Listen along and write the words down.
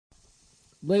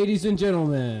Ladies and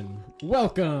gentlemen,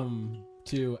 welcome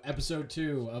to episode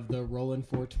 2 of the Rollin'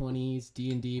 420s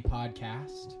D&D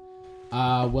podcast.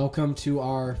 Welcome to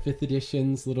our 5th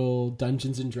edition's little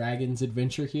Dungeons and Dragons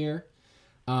adventure here.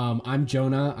 I'm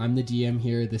Jonah. I'm the DM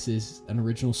here. This is an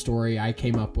original story I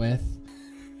came up with.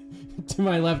 To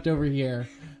my left over here,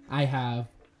 I have...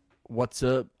 What's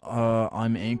up?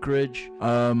 I'm Anchorage.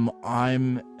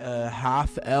 I'm a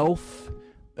half-elf.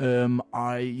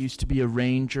 I used to be a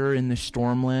ranger in the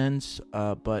Stormlands,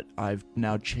 but I've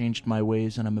now changed my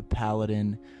ways, and I'm a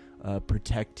paladin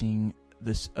protecting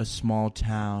a small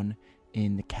town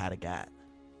in the Kattegat.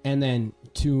 And then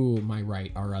to my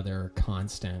right, our other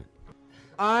constant.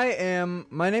 My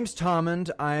name's Tommund.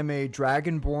 I'm a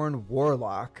dragonborn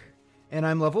warlock, and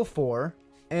I'm level 4,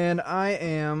 and I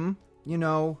am,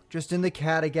 just in the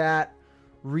Kattegat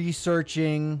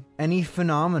researching any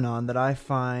phenomenon that I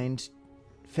find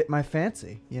fit my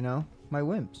fancy, my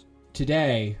whims.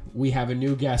 Today, we have a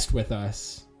new guest with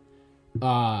us,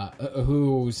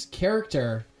 whose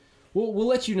character, we'll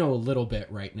let you know a little bit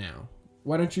right now.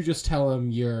 Why don't you just tell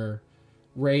him your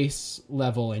race,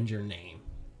 level, and your name?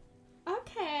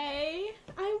 Okay,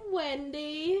 I'm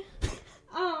Wendy.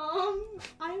 I'm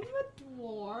a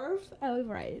dwarf. Oh,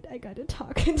 right, I gotta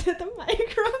talk into the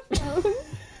microphone.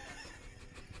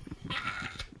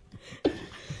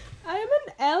 I'm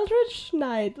an Eldritch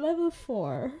Knight, level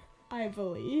 4, I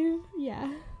believe.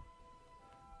 Yeah.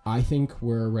 I think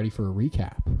we're ready for a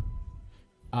recap.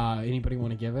 Anybody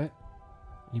want to give it?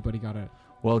 Anybody got it?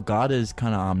 Well, God is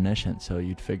kind of omniscient, so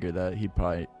you'd figure that he'd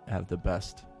probably have the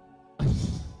best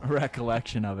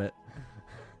recollection of it.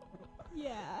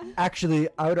 Yeah. Actually,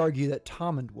 I would argue that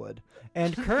Tommund would.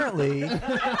 And currently,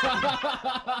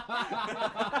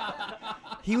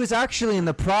 he was actually in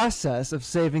the process of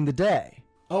saving the day.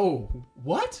 Oh,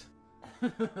 what?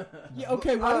 Yeah,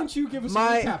 okay, why don't you give us a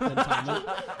recap then, Tommy?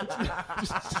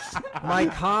 My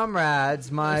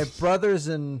comrades, my brothers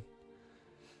in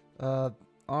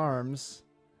arms,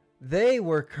 they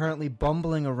were currently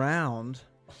bumbling around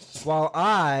while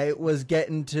I was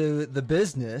getting to the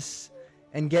business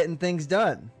and getting things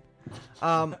done.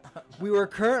 We were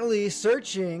currently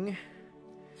searching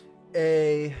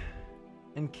a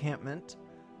encampment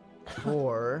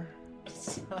for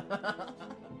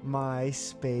my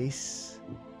space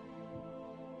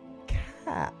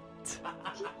cat.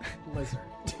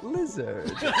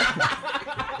 Lizard.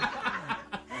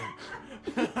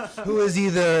 Who is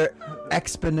either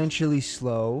exponentially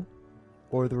slow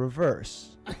or the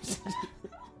reverse.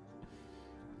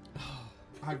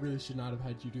 I really should not have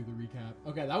had you do the recap.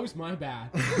 Okay, that was my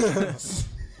bad.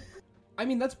 I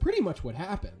mean, that's pretty much what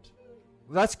happened.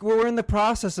 We're in the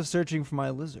process of searching for my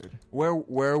lizard. Where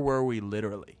were we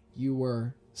literally? You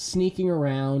were sneaking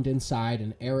around inside,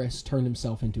 and Eris turned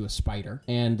himself into a spider,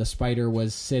 and the spider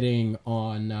was sitting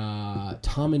on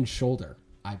Tommund's shoulder,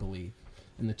 I believe.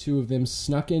 And the two of them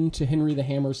snuck into Henry the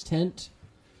Hammer's tent,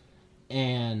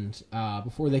 and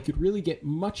before they could really get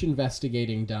much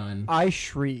investigating done, I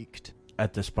shrieked.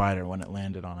 At the spider when it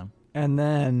landed on him. And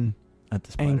then At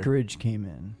the spider. Anchorage came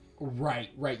in. Right,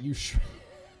 you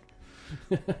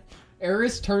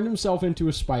Eris turned himself into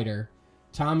a spider.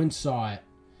 Tommund saw it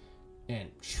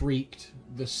and shrieked.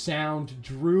 The sound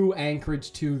drew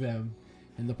Anchorage to them,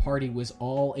 and the party was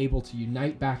all able to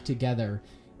unite back together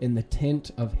in the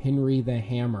tent of Henry the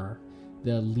Hammer,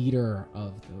 the leader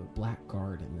of the Black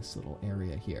Guard in this little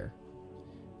area here.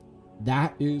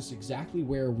 That is exactly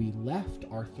where we left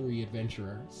our 3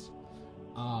 adventurers.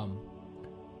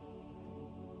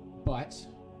 But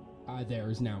there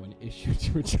is now an issue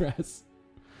to address.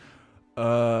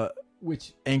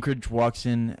 Which Anchorage walks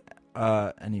in,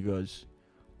 and he goes,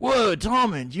 "Whoa,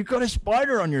 Tommund, you got a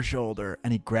spider on your shoulder!"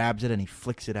 And he grabs it and he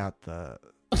flicks it out the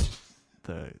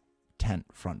tent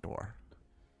front door.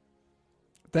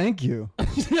 Thank you.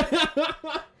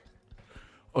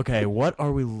 Okay, what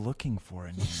are we looking for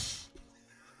in here?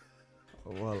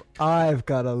 Well, I've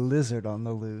got a lizard on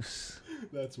the loose.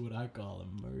 That's what I call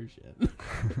immersion.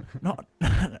 No,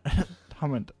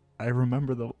 Tommund, I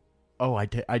remember I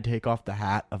take off the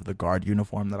hat of the guard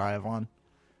uniform that I have on.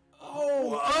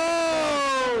 Oh!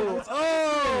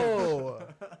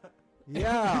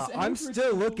 Yeah, I'm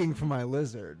still looking for my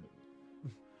lizard.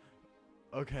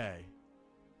 Okay,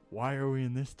 why are we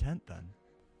in this tent then?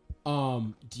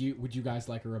 Would you guys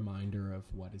like a reminder of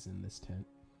what is in this tent?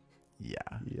 Yeah.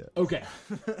 Okay,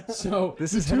 so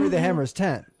This is Henry the Hammer's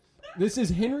tent. This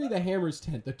is Henry the Hammer's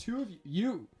tent. The two of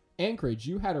you, Anchorage,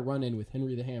 you had a run-in with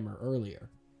Henry the Hammer earlier.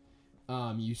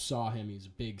 You saw him. He's a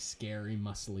big, scary,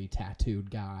 muscly, tattooed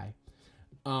guy.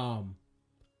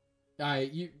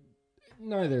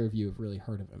 neither of you have really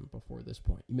heard of him before this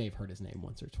point. You may have heard his name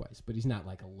once or twice, but he's not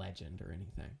like a legend or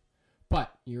anything.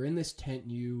 But you're in this tent,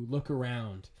 you look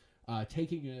around,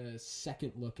 taking a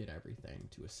second look at everything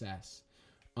to assess.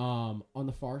 On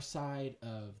the far side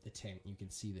of the tent, you can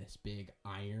see this big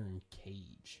iron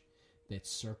cage that's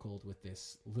circled with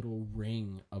this little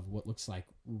ring of what looks like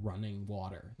running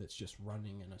water that's just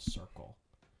running in a circle.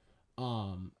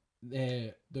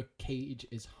 The cage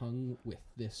is hung with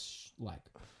this like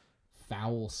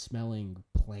foul smelling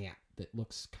plant that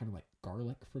looks kind of like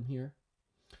garlic from here.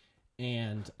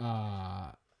 And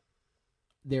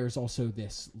there's also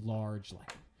this large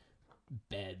like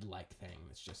bed like thing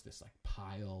that's just this like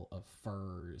pile of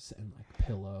furs and like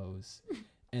pillows.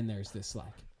 And there's this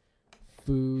like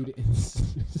food and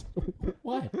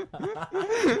what?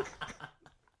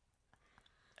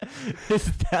 Is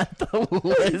that the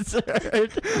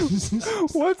lizard?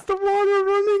 What's the water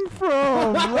running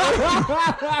from?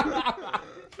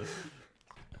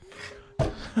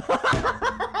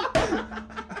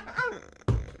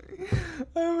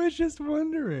 I was just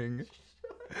wondering.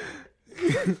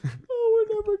 Oh, we're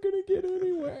never gonna get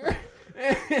anywhere.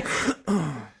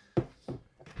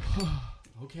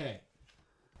 Okay.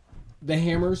 The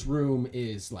Hammer's room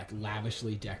is like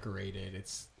lavishly decorated.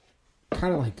 It's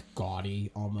kind of like gaudy,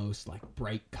 almost like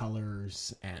bright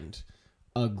colors and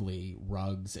ugly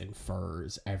rugs and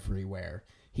furs everywhere.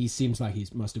 He seems like he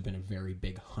must have been a very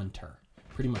big hunter.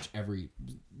 Pretty much every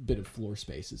bit of floor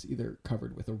space is either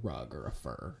covered with a rug or a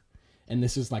fur. And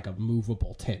this is like a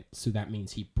movable tent, so that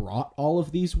means he brought all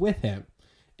of these with him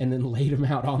and then laid them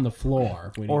out on the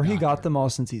floor. Or he got them all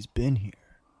since he's been here.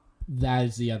 That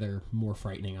is the other more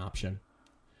frightening option.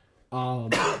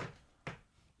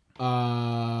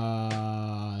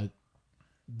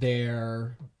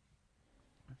 There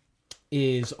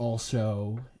is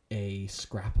also a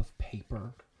scrap of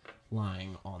paper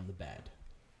lying on the bed.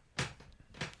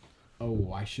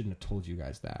 Oh, I shouldn't have told you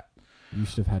guys that. You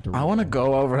should have had to. I want to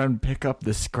go over and pick up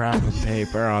the scrap of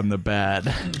paper on the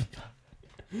bed.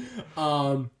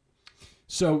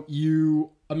 So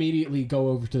you immediately go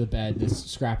over to the bed, this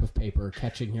scrap of paper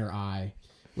catching your eye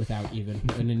without even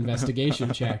an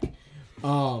investigation check.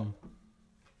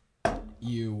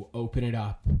 You open it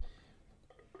up,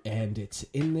 and it's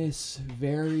in this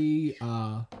very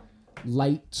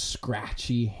light,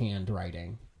 scratchy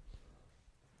handwriting,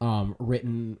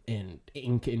 written in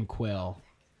ink and quill.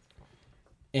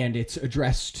 And it's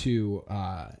addressed to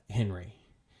Henry.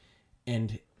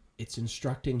 And it's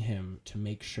instructing him to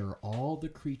make sure all the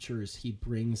creatures he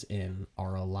brings in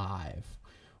are alive,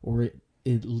 or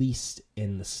at least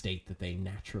in the state that they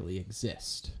naturally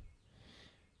exist.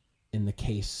 In the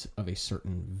case of a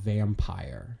certain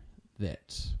vampire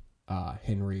that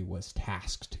Henry was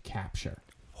tasked to capture.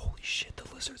 Holy shit,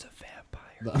 the lizard's a vampire.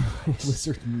 The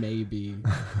lizard may be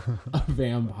a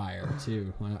vampire,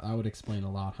 too. Well, that would explain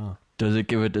a lot, huh? Does it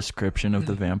give a description of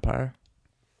the vampire?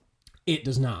 It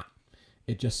does not.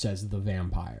 It just says the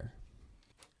vampire.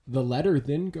 The letter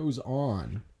then goes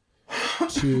on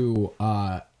to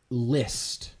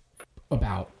list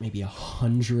about maybe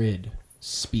 100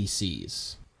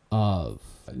 species of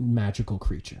magical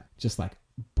creature. Just like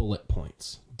bullet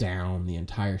points down the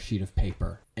entire sheet of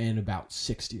paper. And about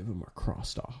 60 of them are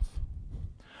crossed off.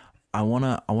 I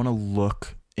wanna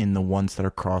look in the ones that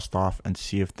are crossed off and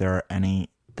see if there are any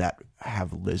that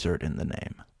have lizard in the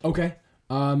name. Okay.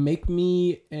 Make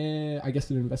me, I guess,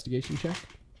 an investigation check.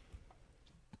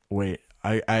 Wait,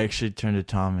 I actually turned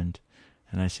to Tommund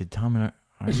and I said, Tommund,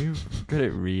 are you good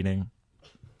at reading?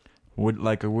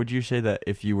 Would you say that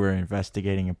if you were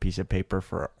investigating a piece of paper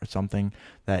for something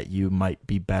that you might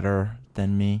be better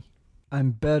than me?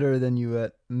 I'm better than you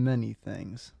at many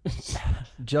things.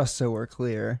 Just so we're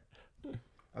clear.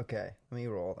 Okay, let me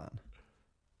roll then.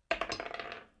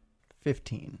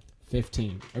 15.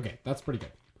 15. Okay, that's pretty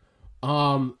good.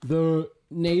 The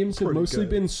names have mostly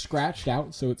been scratched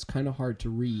out, so it's kind of hard to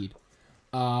read.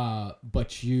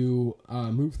 But you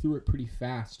move through it pretty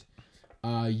fast.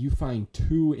 You find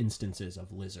 2 instances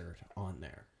of lizard on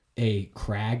there. A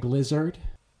crag lizard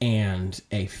and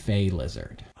a fey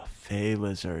lizard. A fey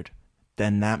lizard.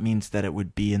 Then that means that it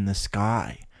would be in the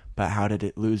sky. But how did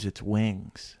it lose its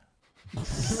wings?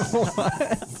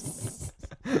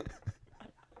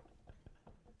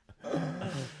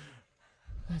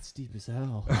 That's deep as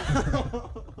hell.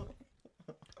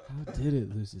 How did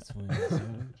it lose its wings?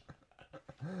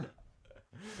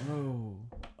 Oh.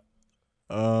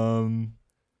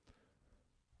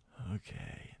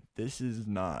 Okay. This is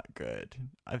not good.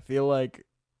 I feel like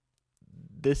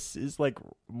this is like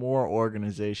more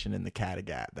organization in the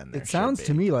Kattegat than there It sounds should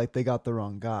to be. me like they got the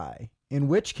wrong guy. In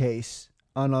which case,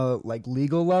 on a like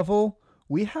legal level,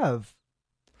 we have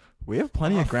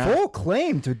plenty of ground. full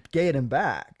claim to get him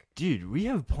back. Dude, we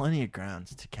have plenty of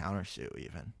grounds to countersue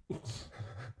even.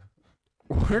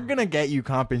 We're going to get you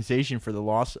compensation for the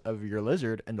loss of your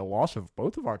lizard and the loss of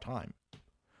both of our time.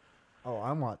 Oh,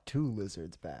 I want 2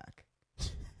 lizards back.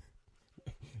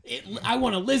 I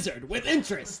want a lizard with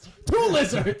interest. 2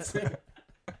 lizards.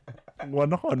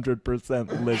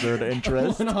 100% lizard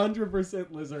interest.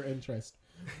 100% lizard interest.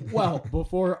 Well,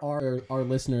 before our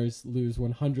listeners lose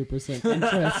 100%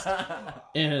 interest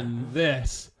in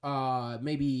this,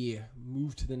 maybe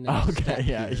move to the next step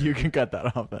yeah, here. you can cut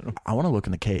that off then. I want to look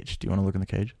in the cage. Do you want to look in the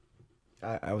cage?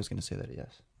 I was going to say that,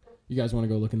 yes. You guys want to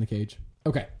go look in the cage?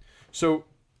 Okay. So,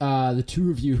 the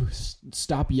 2 of you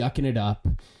stop yucking it up.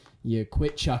 You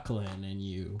quit chuckling and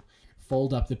you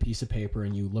fold up the piece of paper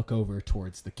and you look over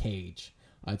towards the cage.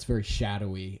 It's very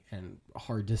shadowy and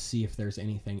hard to see if there's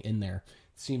anything in there.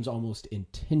 It seems almost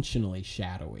intentionally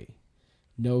shadowy.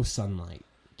 No sunlight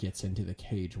gets into the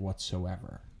cage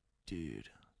whatsoever. Dude,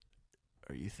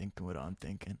 are you thinking what I'm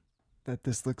thinking? That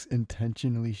this looks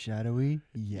intentionally shadowy?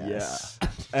 Yes. Yeah.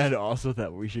 And also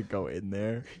that we should go in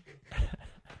there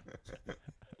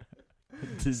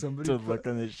to look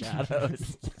in the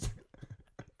shadows.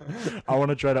 I want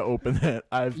to try to open it.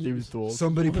 I have thieves' tools.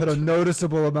 Somebody put a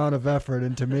noticeable amount of effort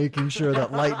into making sure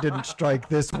that light didn't strike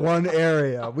this one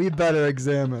area. We better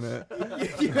examine it.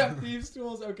 You have thieves'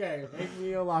 tools? Okay, make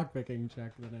me a lockpicking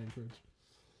check then, Anchorage.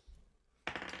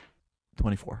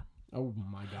 24. Oh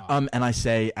my god. And I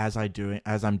say as I'm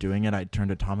doing it, I turn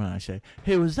to Tom and I say,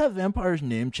 "Hey, was that vampire's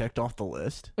name checked off the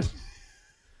list?"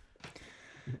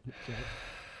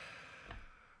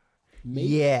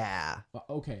 Yeah.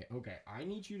 Okay. I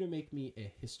need you to make me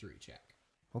a history check.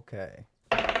 Okay.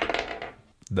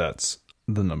 That's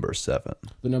the number 7.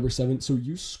 The number 7. So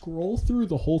you scroll through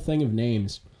the whole thing of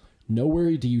names.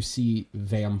 Nowhere do you see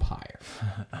vampire.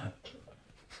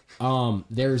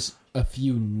 There's a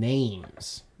few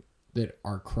names that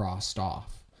are crossed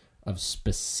off of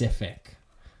specific,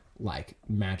 like,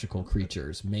 magical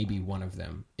creatures. Maybe one of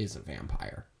them is a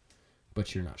vampire,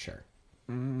 but you're not sure.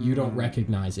 You don't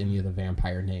recognize any of the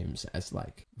vampire names as,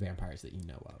 like, vampires that you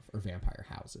know of or vampire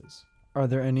houses. Are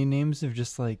there any names of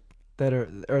just like that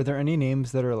are there any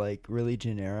names that are like really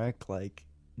generic, like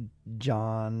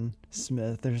John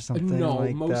Smith or something No,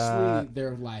 like mostly that?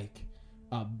 they're like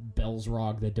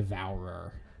Belsrog the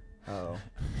Devourer. Oh.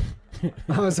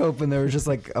 I was hoping there was just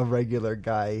like a regular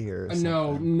guy here. Or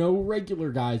No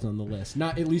regular guys on the list.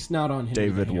 Not at least not on Henry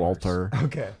David the Hammers. Walter.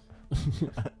 Okay.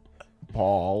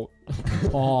 Paul.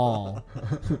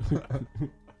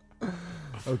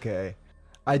 Okay.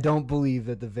 I don't believe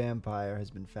that the vampire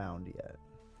has been found yet.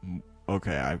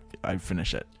 Okay, I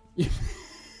finish it.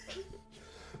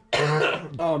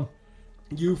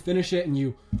 You finish it and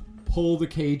you pull the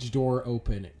cage door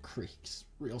open. It creaks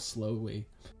real slowly,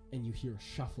 and you hear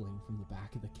shuffling from the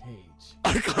back of the cage.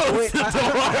 I close the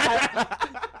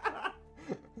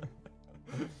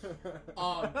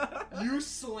door. You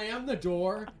slam the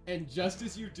door, and just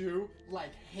as you do,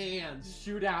 like, hands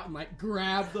shoot out and like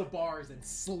grab the bars and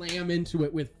slam into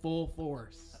it with full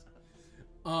force.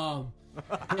 And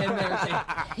there's a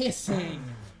hissing,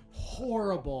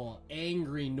 horrible,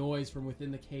 angry noise from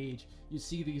within the cage. You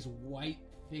see these white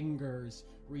fingers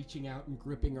reaching out and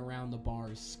gripping around the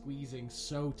bars, squeezing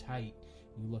so tight.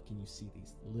 You look and you see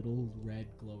these little red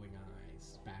glowing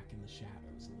eyes back in the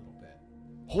shadows a little bit.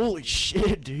 Holy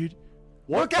shit, dude.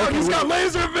 Look out, he's got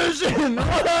laser vision!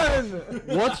 Run!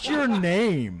 What's your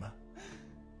name?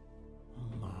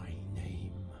 My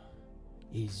name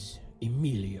is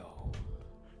Emilio.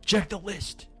 Check the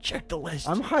list.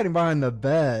 I'm hiding behind the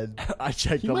bed. I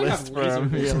checked He the might list have for laser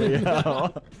vision.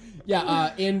 Emilio.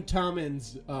 Yeah, in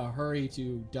Tommund's hurry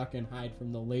to duck and hide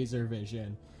from the laser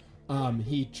vision,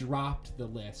 he dropped the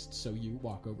list, so you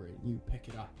walk over and you pick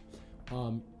it up.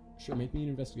 Sure, make me an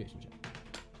investigation check.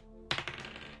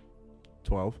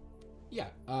 12. Yeah,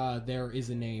 there is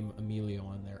a name Emilio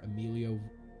on there. Emilio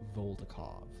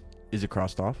Voldakov. Is it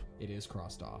crossed off? It is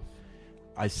crossed off.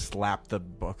 I slapped the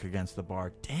book against the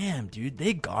bar. Damn, dude,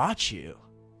 they got you.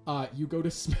 You go to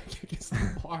smack against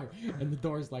the bar, and the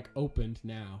door's like opened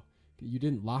now. You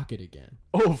didn't lock it again.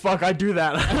 Oh, fuck, I do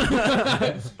that.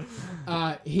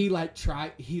 He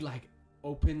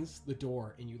opens the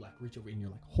door, and you like reach over, and you're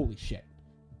like, holy shit.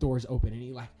 Door's open, and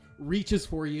he like reaches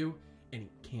for you, and he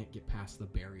can't get past the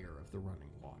barrier of the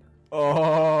running water.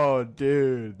 Oh,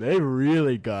 dude, they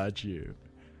really got you.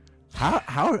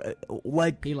 How,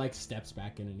 like, He like steps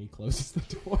back in and he closes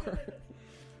the door.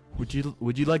 would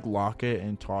you like lock it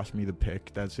and toss me the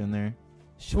pick that's in there?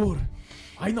 Sure,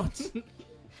 why not?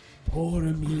 Poor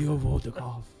Emilio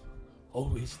Voldakov.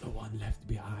 always the one left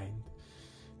behind.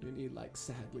 And he like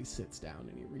sadly sits down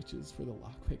and he reaches for the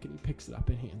lockpick and he picks it up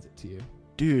and hands it to you.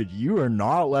 Dude, you are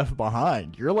not left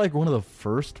behind. You're like one of the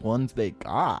first ones they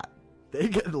got. They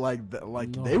get No.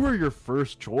 they were your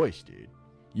first choice, dude.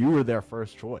 You were their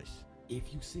first choice.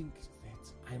 If you think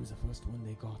that I'm the first one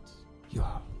they got,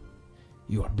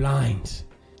 you are blind.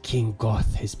 King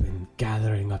Goth has been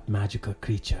gathering up magical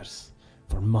creatures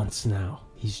for months now.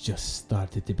 He's just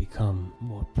started to become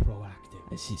more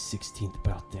proactive as his 16th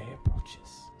birthday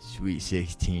approaches. Sweet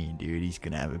 16, dude. He's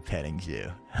gonna have a petting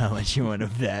zoo. How much you want to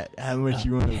bet? How much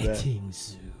you want to bet? Petting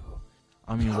zoo.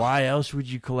 I mean, why else would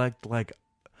you collect like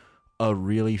a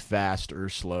really fast or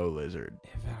slow lizard?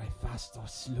 A very fast or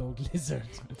slow lizard.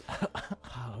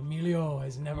 Emilio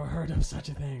has never heard of such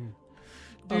a thing.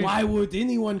 Dude. Why would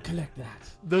anyone collect that?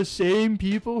 The same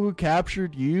people who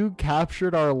captured you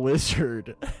captured our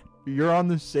lizard. You're on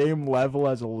the same level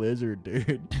as a lizard,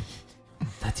 dude.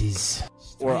 That is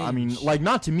Or I mean, strange. like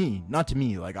not to me.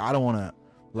 Like I don't want to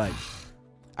like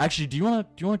actually, do you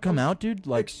want to come out, dude?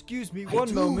 Like Excuse me, I one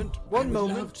do. moment. I One would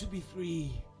moment. love to be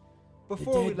free.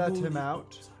 Before we The dead let moon him is-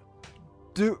 out,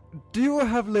 do you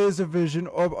have laser vision,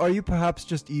 or are you perhaps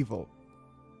just evil?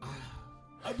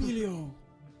 Emilio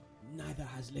neither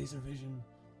has laser vision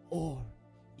or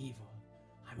evil.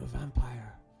 I'm a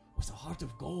vampire with a heart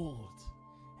of gold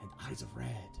and eyes of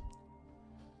red.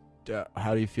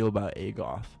 how do you feel about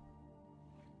Agoth?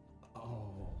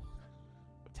 Oh.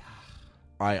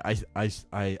 I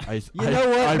You know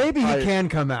what? Maybe he can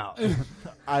come out.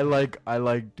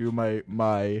 I do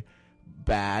my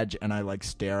badge and I like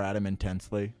stare at him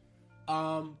intensely.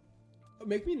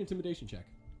 Make me an intimidation check.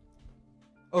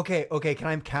 Okay, can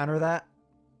I counter that?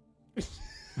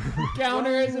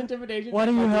 Counter his intimidation. Why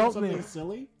check do you by doing help something me?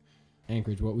 silly?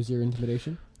 Anchorage, what was your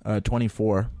intimidation?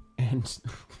 24. And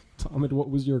Tommund, what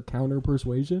was your counter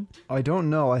persuasion? I don't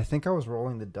know. I think I was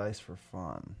rolling the dice for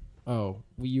fun. Oh,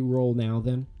 will you roll now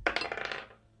then?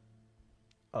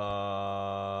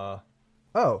 Oh,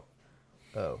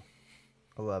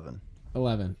 11.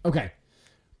 11. Okay.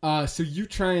 So you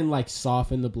try and like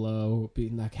soften the blow,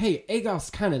 being like, "Hey, Agoth's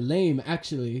kind of lame,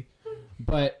 actually,"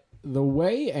 but the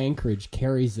way Anchorage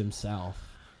carries himself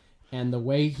and the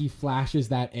way he flashes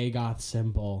that Agoth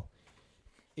symbol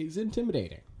is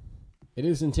intimidating. It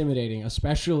is intimidating,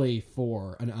 especially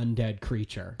for an undead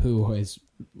creature who has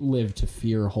lived to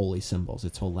fear holy symbols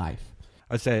its whole life.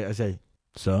 I say,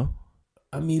 so?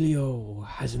 Emilio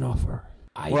has an offer.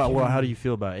 Well, how do you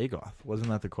feel about Agoth? Wasn't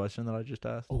that the question that I just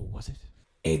asked? Oh, was it?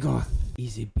 Agoth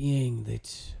is a being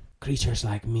that creatures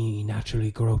like me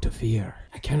naturally grow to fear.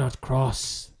 I cannot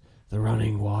cross the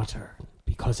running water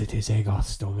because it is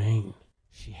Agoth's domain.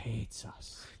 She hates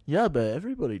us. Yeah, but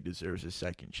everybody deserves a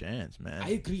second chance, man. I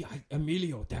agree.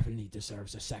 Emilio definitely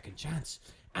deserves a second chance.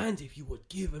 And if you would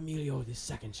give Emilio this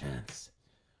second chance,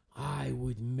 I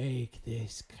would make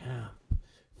this camp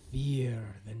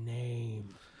fear the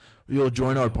name. You'll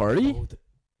join our party?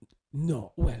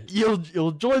 No, well.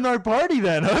 You'll join our party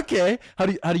then. Okay. How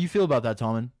do you feel about that,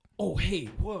 Tommund? Oh, hey,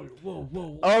 whoa.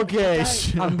 Okay.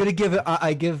 Guys, I'm gonna give it.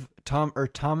 I give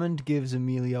Tommund gives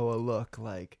Emilio a look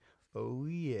like, oh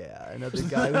yeah, another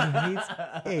guy who hates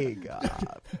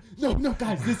Agoth. No,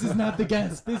 guys, this is not the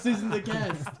guest. This isn't the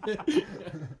guest.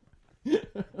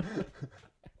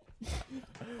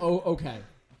 Oh,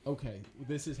 okay.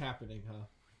 This is happening, huh?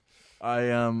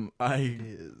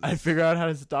 I figure out how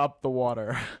to stop the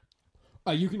water.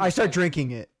 You can. I start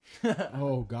drinking it.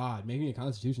 Oh God, make me a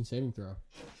Constitution saving throw.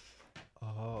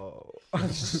 Oh.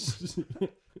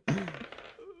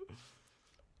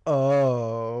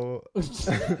 Oh.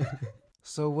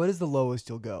 So what is the lowest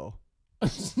you'll go?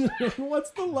 What's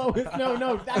the lowest?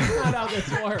 No, that's not how this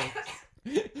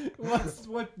works.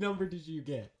 What number did you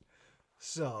get?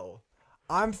 So,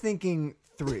 I'm thinking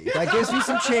 3. That gives me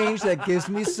some change. That gives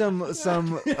me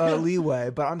some leeway.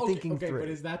 But I'm thinking 3. But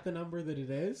is that the number that it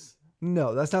is?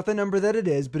 No, that's not the number that it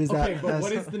is. But is Okay, that? but That's,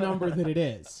 what is the number that it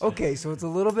is? Okay, so it's a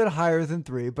little bit higher than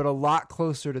 3, but a lot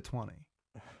closer to 20.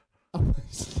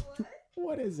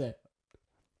 What is it?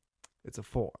 It's a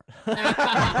 4.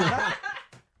 I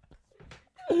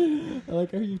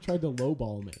like how you tried to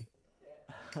lowball me.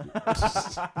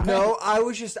 No, I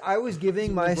was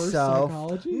giving Reverse myself.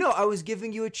 psychology? No, I was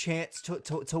giving you a chance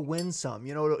to win some.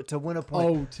 You know, to win a point.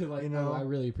 Oh, to like, you know? I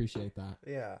really appreciate that.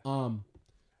 Yeah.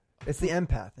 It's the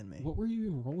empath in me. What were you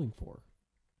even rolling for?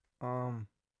 Oh.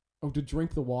 To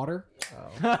drink the water?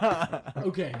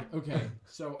 Okay.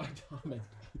 So, Thomas,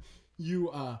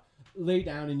 you, lay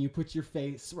down and you put your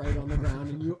face right on the ground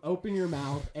and you open your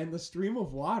mouth and the stream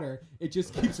of water, it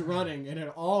just keeps running and it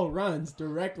all runs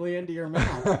directly into your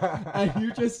mouth. And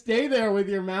you just stay there with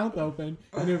your mouth open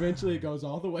and eventually it goes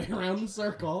all the way around the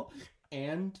circle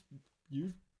and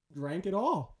you drank it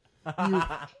all.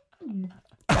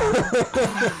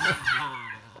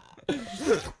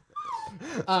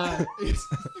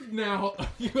 Now,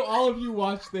 all of you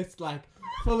watch this like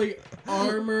fully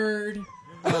armored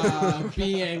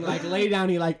being like lay down.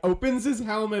 He like opens his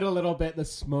helmet a little bit. The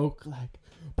smoke like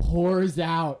pours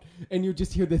out, and you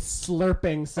just hear this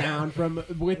slurping sound from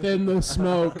within the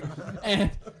smoke,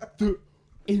 and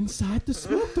inside the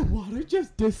smoke, the water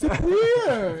just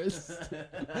disappears.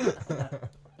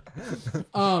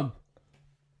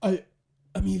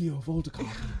 Emilio Voldemort.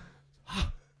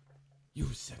 You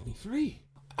set me free.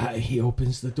 He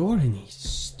opens the door and he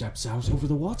steps out over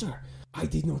the water. I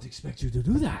did not expect you to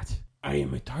do that. I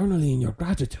am eternally in your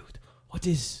gratitude. What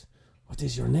is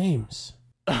your names?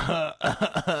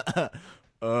 I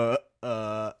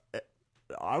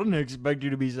didn't expect you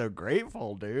to be so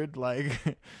grateful, dude.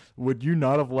 Like, would you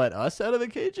not have let us out of the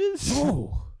cages?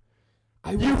 No.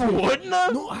 You wouldn't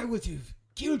have? No, I would have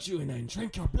killed you and then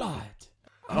drank your blood.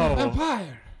 I'm Oh. a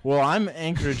vampire. Well, I'm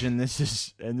Anchorage, and this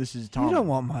is Tom. You don't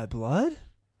want my blood.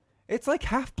 It's like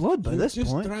half blood by You this just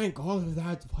point. drank all of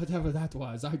that, whatever that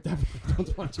was. I definitely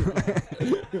don't want you.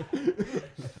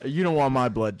 You don't want my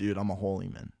blood, dude. I'm a holy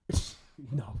man.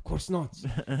 No, of course not.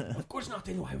 Of course not.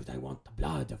 Then why would I want the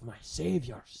blood of my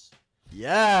saviors?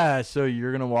 Yeah, so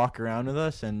you're gonna walk around with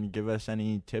us and give us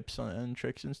any tips and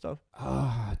tricks and stuff?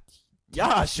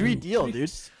 Yeah, sweet deal,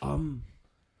 dude.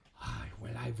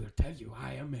 Well, I will tell you,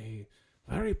 I am a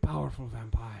very powerful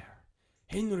vampire.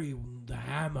 Henry the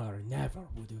Hammer never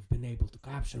would have been able to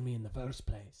capture me in the first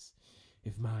place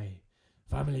if my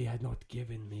family had not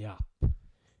given me up in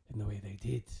the way they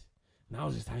did. Now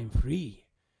that I'm free,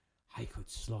 I could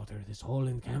slaughter this whole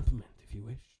encampment if you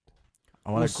wished.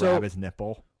 I want to grab his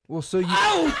nipple. Well, so you.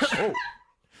 Oh,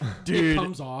 It dude.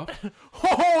 comes off.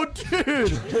 Oh,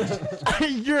 dude.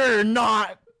 You're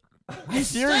not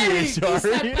serious, Stay! are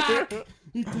Step you? back!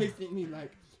 He takes it and he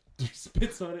like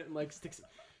spits on it and like sticks it.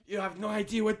 You have no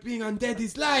idea what being undead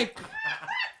is like.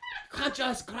 You can't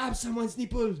just grab someone's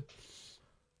nipple.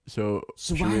 So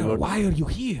So should we look- why are you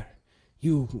here?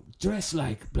 You dress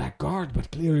like Blackguard, but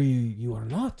clearly you are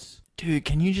not. Dude,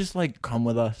 can you just like come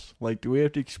with us? Like, do we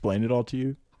have to explain it all to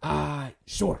you?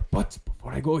 Sure, but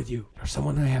before I go with you, there's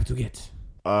someone I have to get.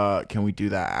 Can we do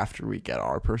that after we get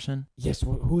our person? Yes,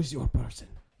 who is your person?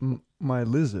 My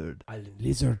lizard. A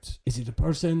lizard. Is it a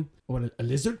person or a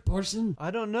lizard person?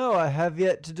 I don't know. I have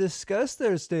yet to discuss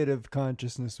their state of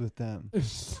consciousness with them.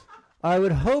 I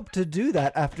would hope to do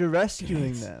that after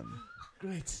rescuing them.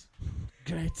 Great.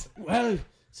 Well,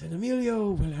 San Emilio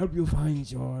will help you find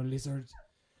your lizard,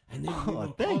 and then you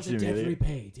will thanks, call the debt Emilio.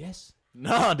 repaid, yes?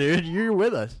 No, dude, you're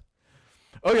with us.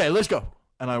 Okay, let's go.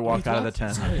 And I walk Wait, out of the what?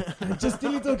 tent. Sorry, I'm just a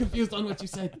little confused on what you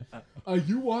said.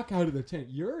 You walk out of the tent.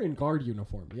 You're in guard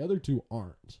uniform. The other two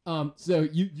aren't. So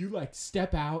you like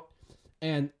step out,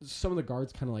 and some of the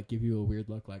guards kind of like give you a weird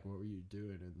look, like, what were you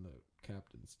doing in the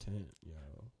captain's tent,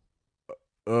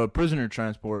 yo? Prisoner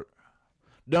transport.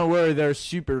 Don't worry, they're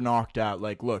super knocked out.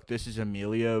 Like, look, this is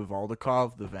Amelia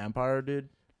Voldemort, the vampire dude.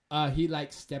 He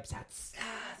like steps out.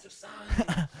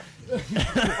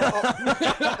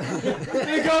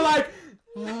 They go like,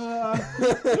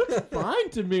 looks fine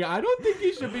to me. I don't think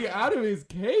he should be out of his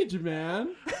cage,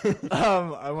 man.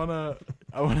 I wanna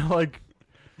like,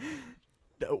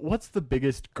 what's the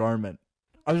biggest garment?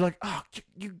 I was like, oh,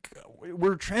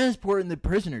 we're transporting the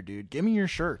prisoner, dude. Give me your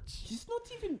shirts. He's not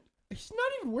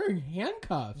even wearing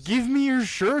handcuffs. Give me your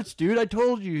shirts, dude. I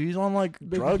told you he's on like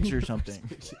drugs or something.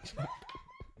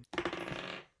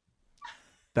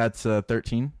 That's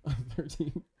 13.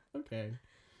 13. Okay,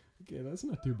 that's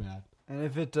not too bad. And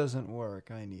if it doesn't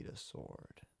work, I need a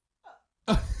sword.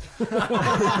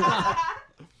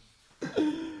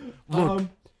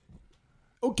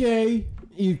 Okay.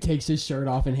 He takes his shirt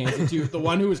off and hands it to you. The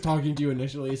one who was talking to you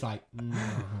initially is like,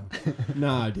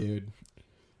 nah, dude.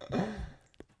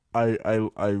 I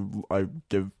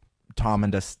give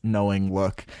Tommund a knowing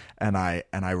look, and I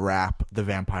wrap the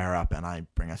vampire up, and I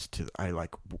bring us to. I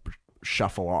like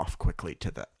shuffle off quickly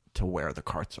to where the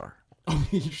carts are. Oh,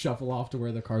 you shuffle off to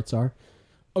where the carts are.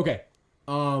 Okay.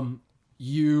 So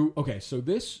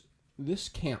this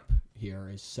camp here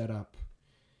is set up.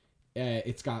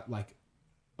 It's got like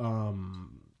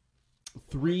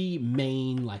 3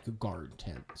 main like guard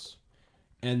tents,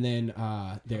 and then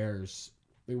there's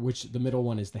which the middle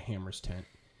one is the Hammer's tent,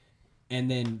 and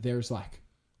then there's like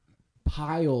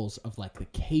piles of like the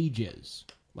cages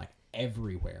like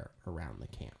everywhere around the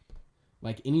camp.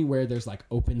 Like anywhere there's like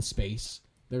open space,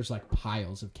 there's like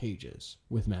piles of cages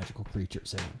with magical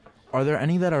creatures in them. Are there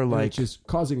any that are like... Which is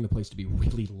causing the place to be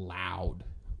really loud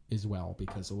as well,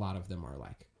 because a lot of them are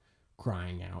like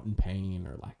crying out in pain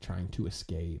or like trying to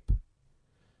escape.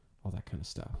 All that kind of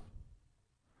stuff.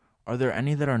 Are there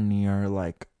any that are near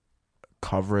like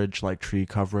coverage, like tree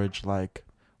coverage, like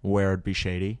where it'd be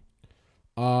shady?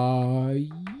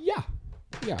 Yeah.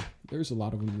 There's a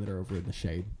lot of them that are over in the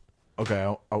shade.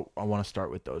 Okay, I want to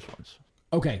start with those ones.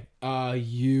 Okay,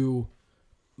 you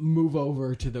move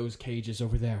over to those cages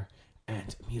over there,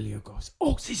 and Emilio goes,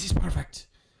 "Oh, this is perfect.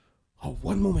 Oh,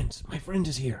 one moment, my friend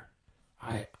is here.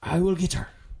 I will get her.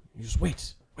 You just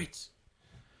wait.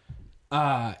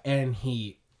 And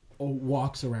he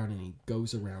walks around and he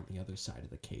goes around the other side of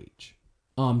the cage.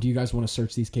 Do you guys want to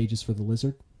search these cages for the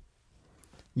lizard?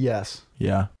 Yes.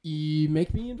 Yeah. You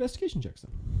make me investigation checks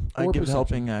then. I Or give perception.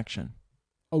 helping action.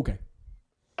 Okay.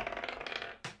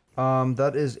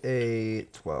 That is a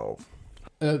 12.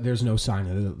 There's no sign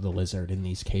of the lizard in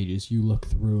these cages. You look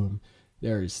through them.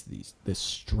 There's this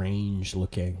strange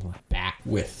looking like bat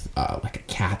with like a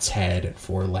cat's head and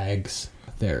 4 legs.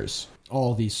 There's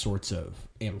all these sorts of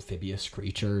amphibious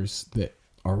creatures that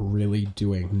are really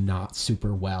doing not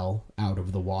super well out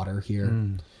of the water here.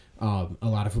 A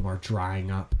lot of them are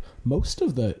drying up. Most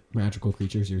of the magical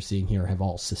creatures you're seeing here have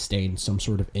all sustained some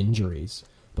sort of injuries,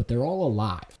 but they're all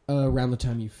alive. Around the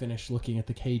time you finish looking at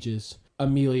the cages,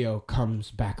 Emilio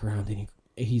comes back around and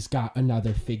he's got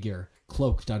another figure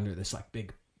cloaked under this like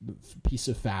big piece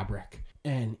of fabric,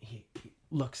 and he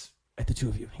looks at the two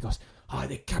of you and he goes,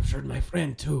 they captured my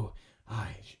friend too.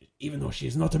 Even though she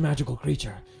is not a magical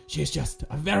creature, she is just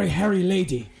a very hairy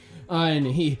lady. And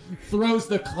he throws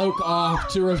the cloak off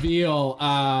to reveal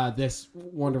this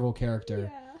wonderful character.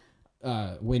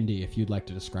 Yeah. Wendy, if you'd like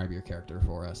to describe your character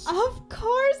for us. Of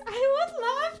course, I would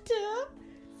love to.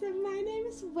 So my name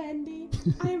is Wendy.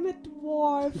 I'm a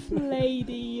dwarf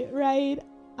lady, right?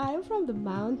 I'm from the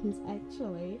mountains,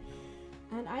 actually.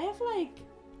 And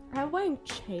I'm wearing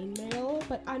chainmail,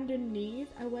 but underneath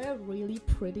I wear a really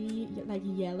pretty, like,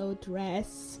 yellow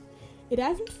dress. It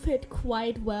doesn't fit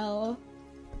quite well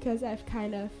because I've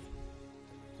kind of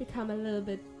become a little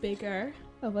bit bigger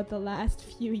over the last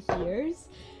few years.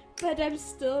 But I'm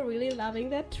still really loving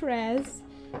that dress.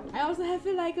 I also have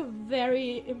like a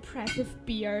very impressive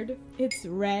beard. It's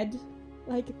red,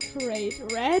 like a great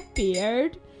red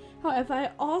beard. However,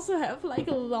 I also have like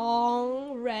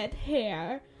long red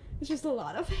hair. It's just a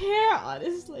lot of hair,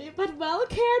 honestly, but well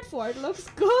cared for. It looks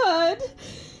good.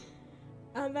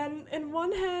 And then in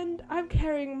one hand, I'm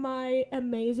carrying my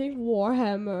amazing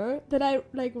warhammer that I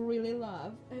like really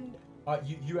love. And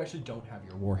You actually don't have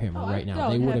your warhammer I right now.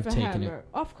 don't They would have have a taken hammer. it.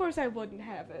 Of course, I wouldn't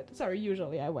have it. Sorry,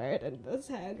 usually I wear it in this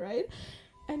hand, right?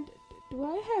 And do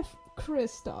I have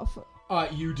Christoph?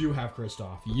 You do have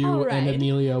Kristoff. You All and right.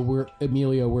 Emilio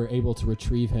were able to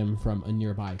retrieve him from a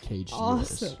nearby cage. to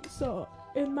yours. Awesome. So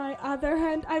in my other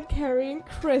hand, I'm carrying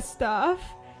Christoph.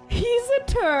 He's a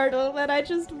turtle that I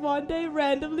just one day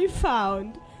randomly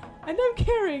found. And I'm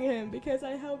carrying him because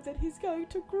I hope that he's going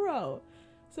to grow.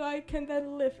 So I can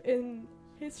then live in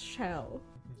his shell.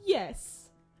 Yes.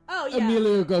 Oh, yeah.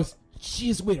 Emilio goes,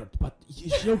 "She's weird, but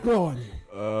she'll grow on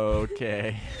you."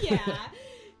 Okay. Yeah.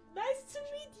 Nice to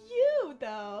meet you,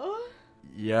 though.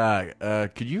 Yeah,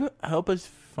 could you help us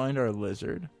find our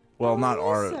lizard? Well, Our not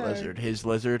our lizard. lizard, his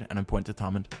lizard, and I point to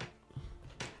Tommund.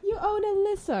 You own a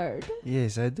lizard.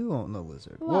 Yes, I do own a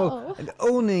lizard. Wow. Well, and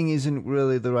owning isn't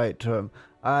really the right term.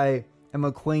 I am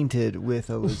acquainted with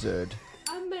a lizard.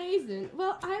 Amazing.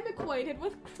 Well, I'm acquainted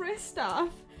with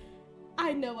Christoph.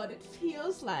 I know what it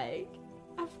feels like.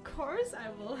 Of course, I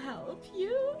will help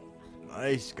you.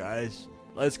 Nice, guys.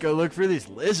 Let's go look for this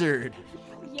lizard.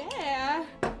 Yeah.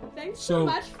 Thanks So- so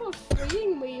much for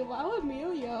freeing me. Wow,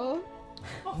 Emilio.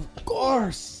 Of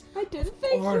course. I didn't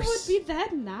think you would course. be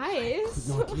that nice.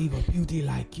 Could not leave a beauty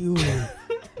like you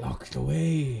locked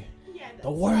away. Yeah, that's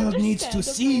The world needs to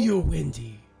see you, understandable.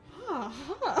 Wendy. Ah.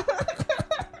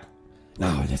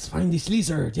 Now let's find this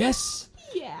lizard. Yes.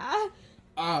 Yeah.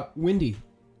 Wendy.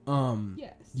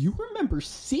 Yes. You remember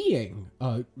seeing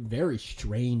a very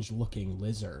strange-looking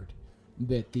lizard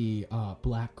that the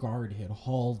Black Guard had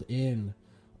hauled in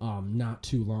not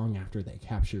too long after they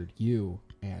captured you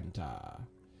and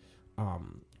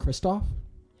Kristoff?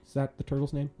 Is that the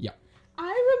turtle's name? Yeah.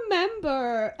 I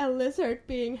remember a lizard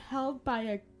being held by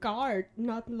a guard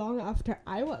not long after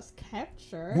I was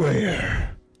captured.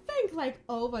 Where? I think like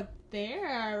over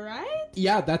there, right?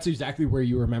 Yeah, that's exactly where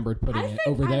you remembered putting I it, think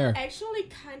over I'm there. actually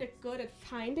kind of good at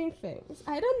finding things.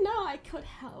 I don't know. I could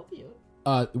help you.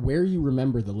 Where you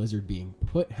remember the lizard being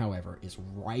put, however, is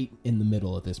right in the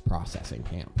middle of this processing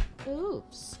camp.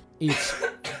 Oops. It's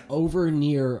over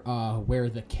near where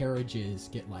the carriages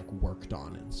get like worked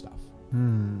on and stuff.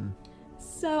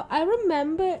 So I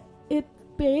remember it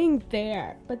being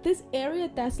there, but this area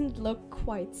doesn't look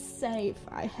quite safe,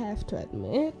 I have to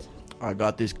admit. I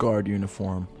got this guard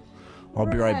uniform. I'll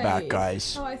be right back,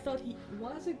 guys. Oh, I thought he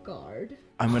was a guard.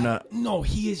 I'm gonna... No,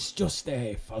 he is just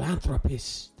a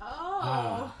philanthropist.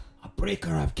 Oh. A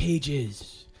breaker of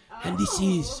cages. And this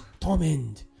is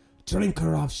Tommund,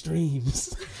 drinker of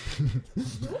streams.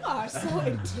 You are so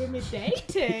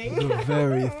intimidating. The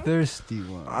very thirsty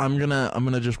one. I'm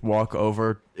gonna just walk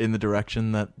over in the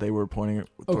direction that they were pointing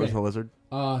towards Okay. the lizard.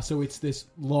 So it's this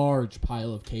large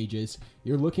pile of cages.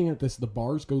 You're looking at this, the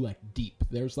bars go like deep.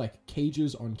 There's like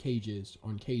cages on cages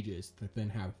on cages that then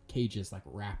have cages like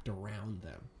wrapped around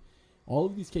them. All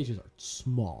of these cages are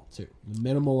small too. The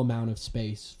minimal amount of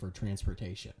space for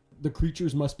transportation. The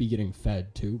creatures must be getting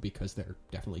fed too because they're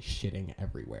definitely shitting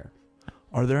everywhere.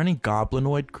 Are there any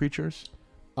goblinoid creatures?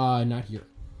 Not here.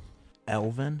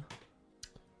 Elven?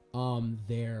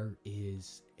 There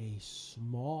is a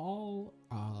small,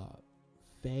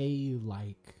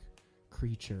 fey-like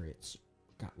creature. It's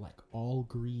got like all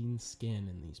green skin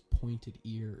and these pointed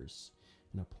ears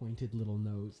and a pointed little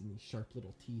nose and these sharp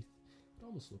little teeth. It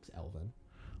almost looks elven.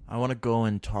 I want to go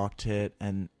and talk to it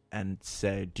and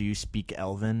say, do you speak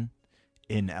Elven?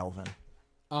 In Elven.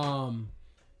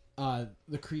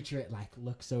 The creature, it like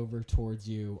looks over towards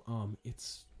you.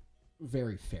 It's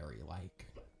very fairy-like,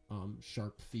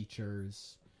 sharp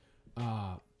features,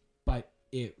 but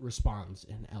it responds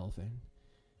in Elven.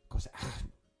 Goes,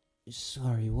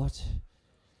 sorry, what?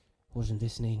 Wasn't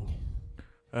listening.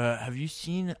 Have you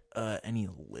seen any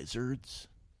lizards?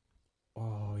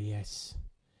 Oh, yes.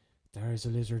 There is a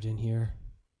lizard in here.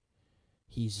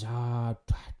 He's,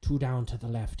 2 down to the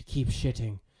left. Keep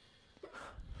shitting.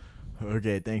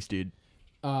 Okay, thanks, dude.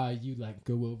 You, like,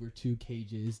 go over 2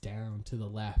 cages down to the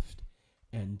left,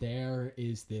 and there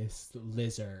is this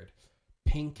lizard.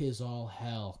 Pink as all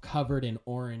hell, covered in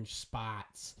orange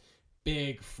spots.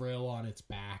 Big frill on its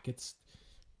back. It's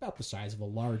about the size of a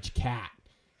large cat.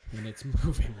 And it's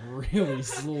moving really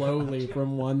slowly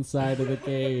from one side of the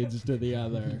cage to the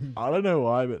other. I don't know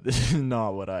why, but this is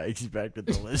not what I expected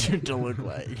the lizard to look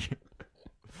like.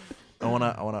 I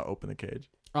wanna open the cage.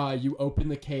 You open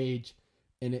the cage,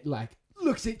 and it like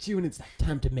looks at you, and it's like,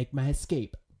 time to make my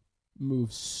escape.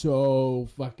 Moves so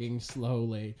fucking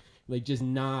slowly, like just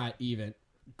not even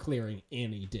clearing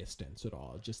any distance at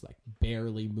all, just like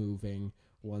barely moving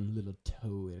one little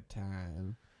toe at a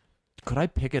time. Could I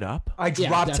pick it up? I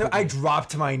drop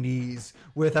to my knees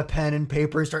with a pen and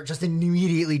paper and start just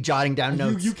immediately jotting down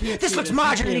notes. You can't this see looks this. You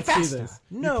marginally can't see faster. this.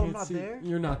 No, You I'm can't not see- there.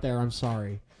 You're not there. I'm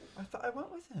sorry. I thought I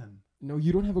went with him. No,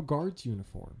 you don't have a guard's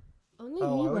uniform. Only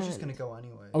Oh, he I was went. just gonna go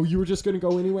anyway. Oh, you were just gonna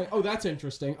go anyway? Oh, that's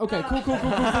interesting. Okay, cool.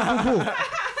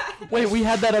 Wait, we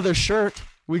had that other shirt.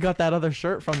 We got that other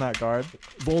shirt from that guard.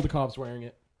 Voldikov's wearing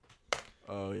it.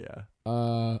 Oh, yeah.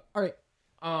 All right.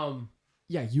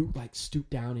 Yeah, you like stoop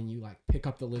down and you like pick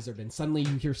up the lizard, and suddenly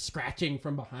you hear scratching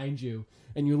from behind you,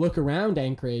 and you look around,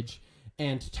 Anchorage,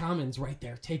 and Tommund's right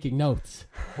there taking notes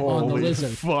on the Holy lizard.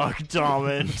 fuck,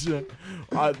 Tommund.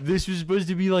 This was supposed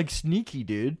to be like sneaky,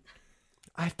 dude.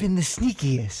 I've been the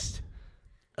sneakiest.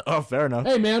 Oh, fair enough.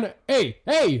 Hey, man.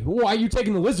 Hey, why are you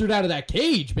taking the lizard out of that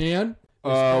cage, man?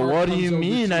 This guard What do comes you over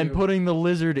mean? to I'm you. putting the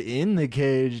lizard in the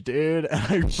cage, dude. And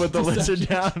I put the lizard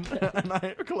down and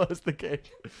I close the cage.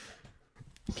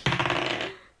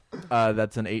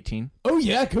 That's an 18. Oh,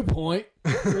 yeah, good point.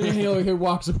 he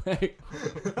walks away.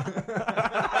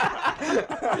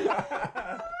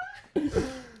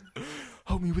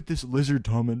 Help me with this lizard,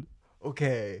 Tommund.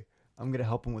 Okay, I'm gonna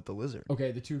help him with the lizard.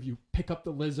 Okay, the two of you pick up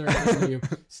the lizard and you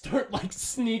start like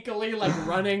sneakily like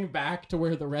running back to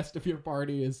where the rest of your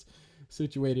party is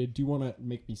situated. Do you want to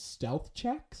make me stealth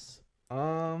checks?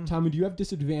 Tommy, do you have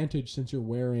disadvantage since you're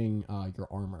wearing your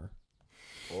armor?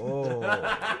 Oh,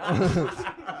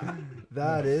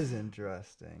 that is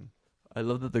interesting. I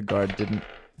love that the guard didn't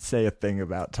say a thing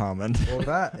about Tommund. Well,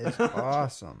 that is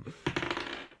awesome.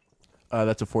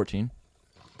 That's a 14.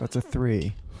 That's a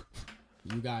 3.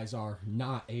 You guys are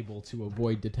not able to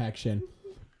avoid detection.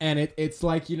 And it's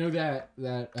like, you know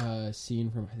that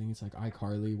scene from, I think it's like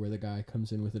iCarly, where the guy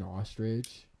comes in with an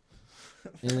ostrich?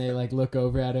 And they like look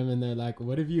over at him and they're like,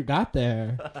 what have you got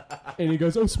there? And he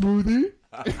goes, oh, smoothie.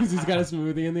 Because he's got a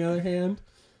smoothie in the other hand.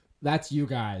 That's you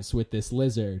guys with this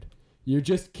lizard. You're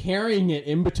just carrying it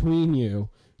in between you.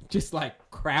 Just like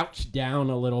crouched down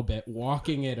a little bit,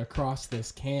 walking it across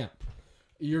this camp.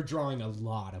 You're drawing a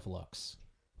lot of looks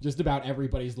Just about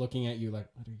everybody's looking at you like,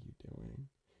 what are you doing?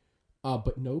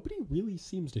 But nobody really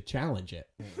seems to challenge it.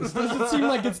 This doesn't seem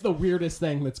like it's the weirdest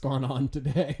thing that's gone on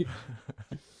today.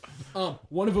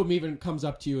 One of them even comes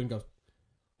up to you and goes,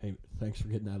 hey, thanks for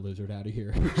getting that lizard out of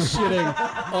here.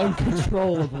 Shitting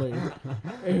uncontrollably.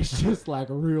 It's just like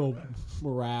a real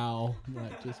morale.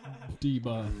 Like just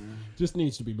debug. Just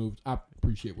needs to be moved. I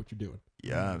appreciate what you're doing.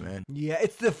 Yeah, man. Yeah,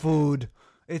 it's the food.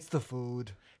 It's the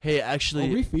food. Hey, actually...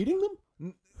 Are we feeding them?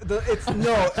 It's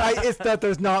that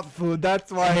there's not food.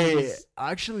 That's why. Hey,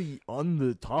 actually, on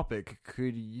the topic,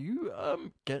 could you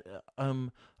get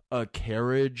a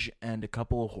carriage and a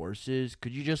couple of horses?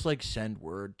 Could you just like send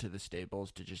word to the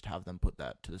stables to just have them put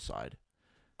that to the side?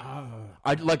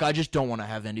 I just don't want to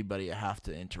have anybody have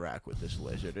to interact with this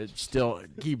lizard. It still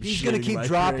keeps. He's gonna keep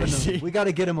dropping them. We got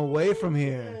to get him away from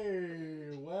here.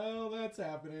 Hey, well, that's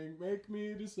happening. Make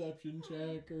me a deception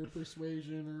check or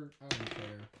persuasion or I don't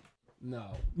care.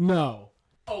 No.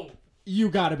 Oh, you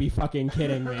gotta be fucking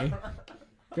kidding me.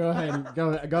 Go ahead. Go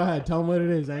ahead. Tell them what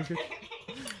it is, Anchor.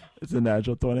 It's a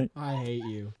natural 20. I hate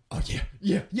you. Oh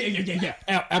yeah.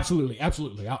 Absolutely.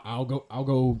 I'll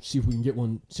go see if we can get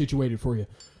one situated for you.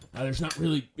 There's not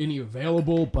really any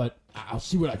available, but I'll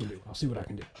see what I can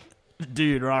do.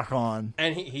 Dude, rock on.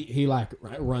 And he like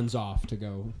runs off to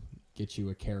go get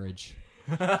you a carriage.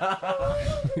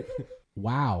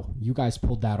 Wow, you guys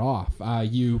pulled that off.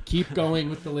 You keep going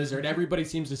with the lizard. Everybody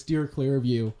seems to steer clear of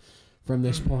you from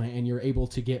this point, and you're able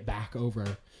to get back over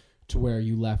to where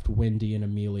you left Wendy and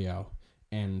Emilio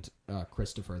and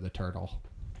Christopher the turtle.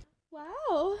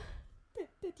 Wow.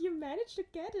 Did you manage to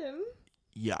get him?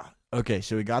 Yeah. Okay,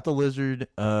 so we got the lizard.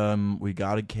 We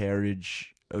got a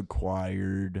carriage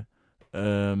acquired.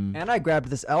 And I grabbed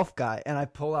this elf guy, and I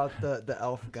pull out the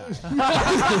elf guy.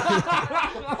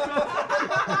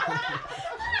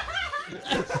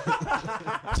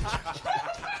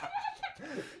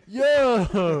 Yo!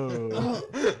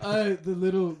 The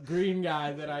little green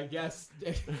guy that I guess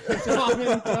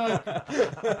Tommund took.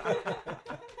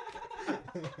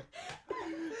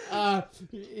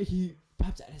 He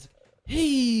pops out and he's like,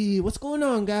 hey, what's going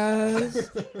on, guys?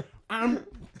 I'm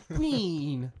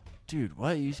Queen. Dude,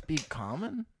 what? You speak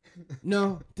common?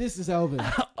 No, this is Elvin.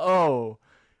 Oh,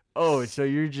 so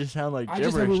you just sound like I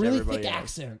gibberish just have a really to everybody thick else.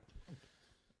 accent.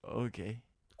 Okay.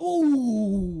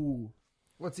 Ooh.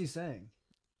 What's he saying?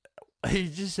 He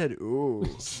just said, ooh.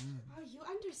 Oh, you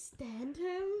understand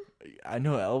him? I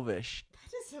know Elvish.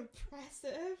 That is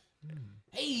impressive.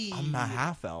 Hey. I'm a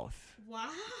half-elf. Wow.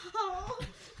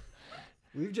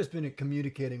 We've just been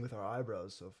communicating with our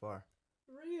eyebrows so far.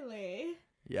 Really?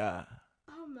 Yeah.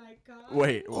 Oh my god.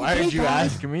 Wait, why Okay, did you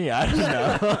guys. ask me? I don't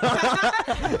know.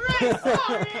 Right,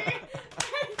 sorry.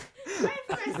 I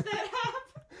messed that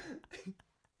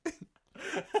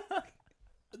up.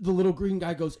 The little green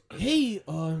guy goes, hey,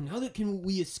 now that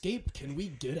we escape, can we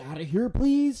get out of here,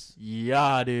 please?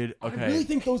 Yeah, dude. Okay. I really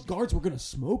think those guards were going to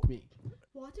smoke me.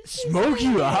 What did he Smoke say?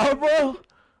 you out, bro?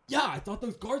 Yeah, I thought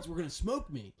those guards were going to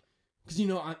smoke me. Because,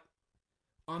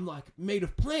 I'm like made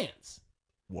of plants.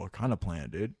 What kind of plant,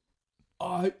 dude?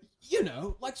 Like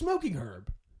smoking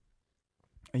herb.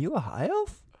 Are you a high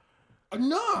elf?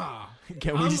 Nah.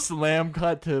 Can we slam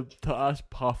cut to us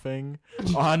puffing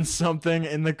on something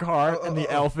in the car and the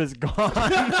elf is gone?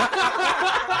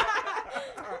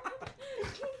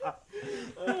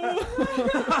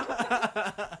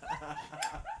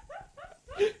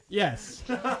 Yes.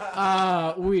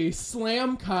 We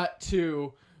slam cut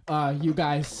to you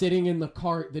guys sitting in the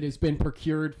cart that has been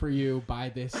procured for you by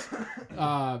this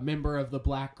member of the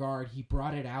Black Guard. He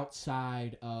brought it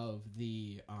outside of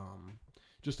the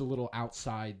just a little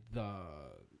outside the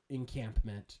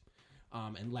encampment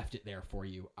and left it there for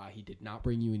you. He did not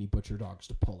bring you any butcher dogs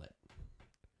to pull it.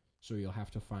 So you'll have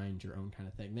to find your own kind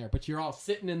of thing there. But you're all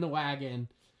sitting in the wagon,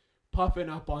 puffing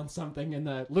up on something, and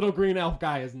the little green elf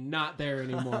guy is not there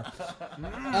anymore.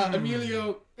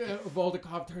 Emilio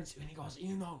Voldikov turns to you and he goes,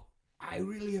 I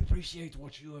really appreciate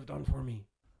what you have done for me.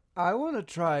 I want to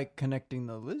try connecting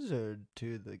the lizard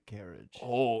to the carriage.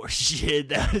 Oh, shit.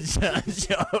 That sounds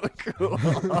so cool.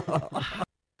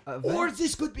 Or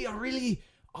this could be a really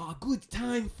good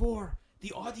time for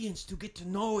the audience to get to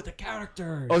know the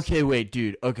characters. Okay, wait,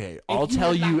 dude. Okay, I'll If you tell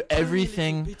would you like to tell me a little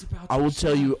everything. bit about I will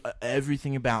tell you yourself.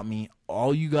 everything about me.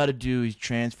 All you got to do is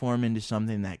transform into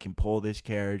something that can pull this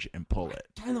carriage and pull it.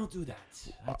 Cannot do that.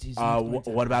 That is not going to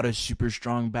What about a super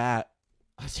strong bat?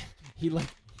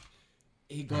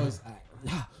 He goes,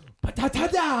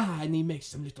 "Pa-ta-ta-da!" and he makes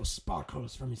some little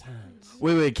sparkles from his hands.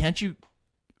 Wait, can't you?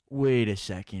 Wait a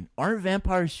second. Aren't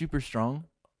vampires super strong?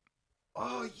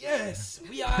 Oh yes,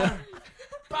 we are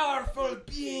powerful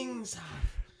beings.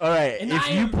 All right, And if I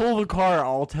you am- pull the car,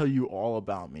 I'll tell you all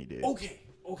about me, dude. Okay,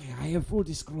 I have full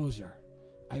disclosure.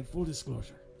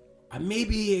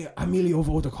 Maybe Emilio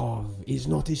Vodakov is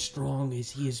not as strong as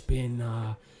he has been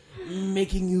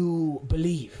making you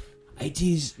believe. It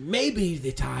is maybe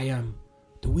that I am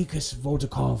the weakest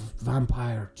Vodakov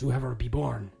vampire to ever be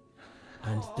born.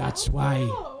 And that's why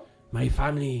my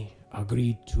family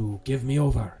agreed to give me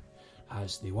over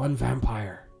as the one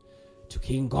vampire to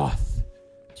King Goth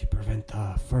to prevent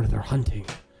the further hunting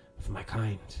of my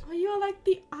kind. Oh, you're like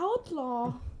the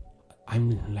outlaw.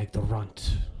 I'm like the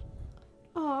runt.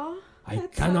 Aw. I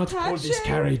that's cannot so pull this touching.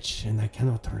 carriage, and I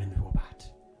cannot turn into a bat.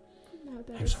 No, I'm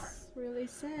that's sorry. really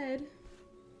sad.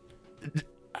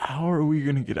 How are we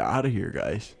gonna get out of here,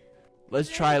 guys? Let's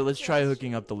try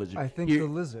hooking up the lizard. I think Here- the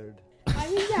lizard. I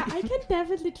mean, yeah, I can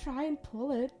definitely try and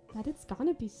pull it, but it's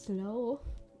gonna be slow.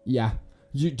 Yeah.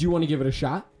 Do you want to give it a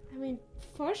shot? I mean,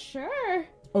 for sure.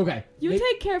 Okay. You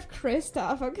take care of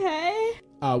Kristoff, okay?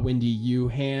 Wendy, you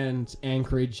hand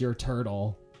Anchorage your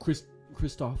turtle.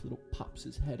 Kristoff little pops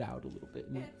his head out a little bit.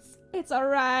 And It's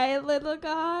alright, little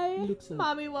guy. Looks like-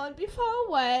 Mommy won't be far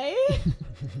away.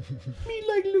 he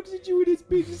looks at you with his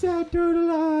big sound turtle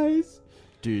eyes.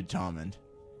 Dude, Tommund,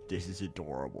 this is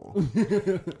adorable.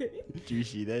 Do you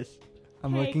see this?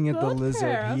 I'm Take looking at the good care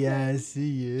lizard. of Yes,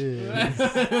 he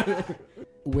is.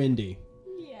 Wendy,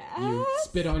 Yes. you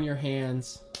spit on your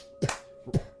hands,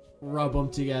 rub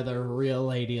them together real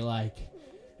ladylike,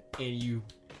 and you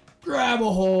grab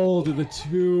a hold of the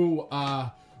two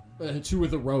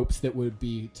of the ropes that would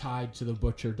be tied to the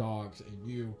butcher dogs, and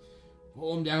you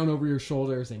pull them down over your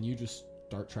shoulders, and you just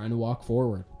start trying to walk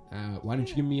forward. Why don't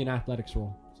you give me an athletics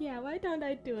roll? Yeah, why don't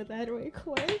I do that real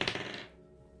quick?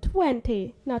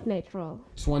 20, not natural.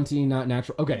 20, not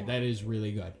natural. Okay, that is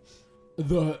really good.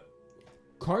 The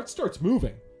cart starts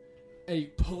moving, and you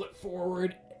pull it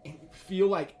forward, and you feel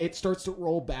like it starts to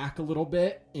roll back a little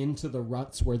bit into the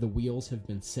ruts where the wheels have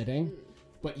been sitting,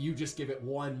 but you just give it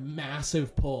one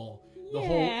massive pull. The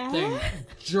Yeah. whole thing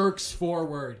jerks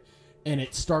forward, and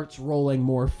it starts rolling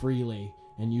more freely,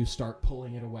 and you start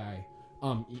pulling it away.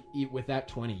 With that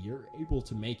 20, you're able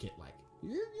to make it like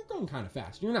you're going kind of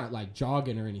fast. You're not like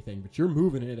jogging or anything, but you're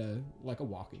moving at a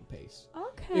walking pace.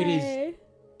 Okay. It is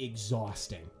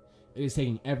exhausting. It is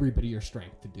taking every bit of your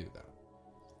strength to do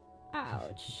though.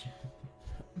 Ouch.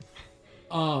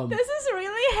 Um, This is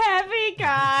really heavy,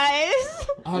 guys.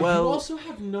 you Well- also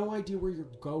have no idea where you're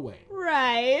going.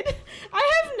 Right.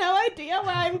 I have no idea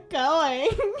where I'm going.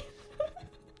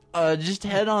 Just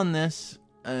head on this,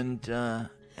 and Tommund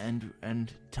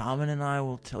and I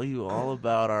will tell you all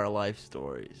about our life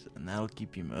stories, and that'll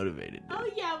keep you motivated, dude. Oh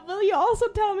yeah, will you also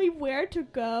tell me where to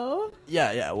go?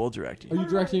 Yeah, we'll direct Are you. you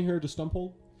directing her to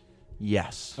Stumphold?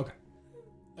 Yes. Okay.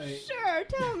 Sure,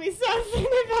 tell me something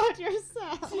about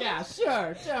yourself. Yeah,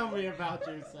 sure. Tell me about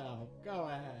yourself. Go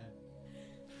ahead.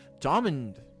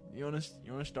 Tommund, you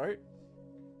wanna start?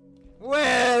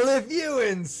 Well, if you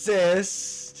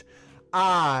insist,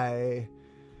 I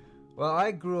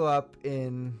grew up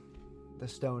in the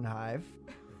Stone Hive.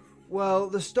 Well,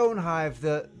 the Stone Hive,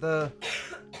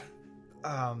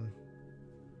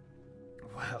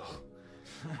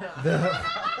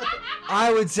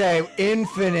 I would say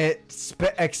infinite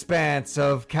expanse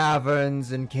of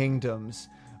caverns and kingdoms,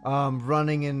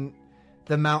 running in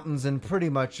the mountains and pretty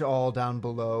much all down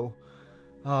below.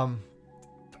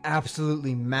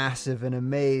 Absolutely massive and a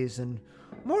maze, and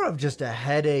more of just a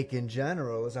headache in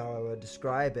general is how I would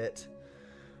describe it.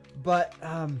 But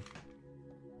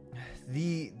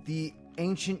the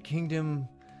ancient kingdom,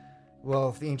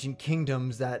 well, the ancient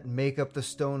kingdoms that make up the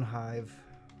Stone Hive,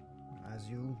 as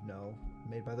you know,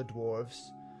 made by the dwarves.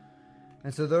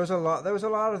 And so there was a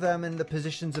lot of them in the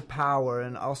positions of power,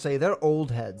 and I'll say they're old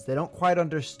heads. They don't quite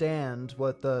understand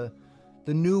what the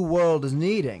new world is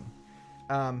needing.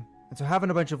 And so having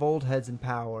a bunch of old heads in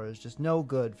power is just no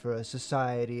good for a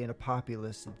society and a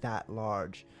populace that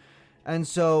large. And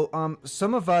so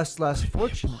some of us less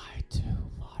fortunate... Apply to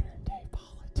modern day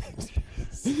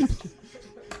politics.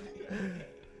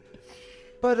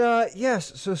 But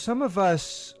yes, so some of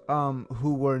us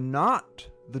who were not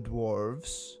the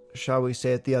dwarves, shall we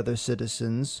say it, the other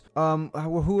citizens,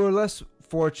 who were less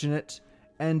fortunate,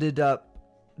 ended up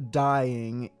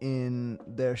dying in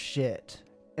their shit.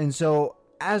 And so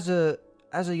as a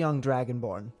young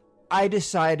dragonborn, I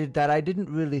decided that I didn't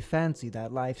really fancy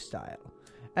that lifestyle.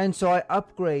 And so I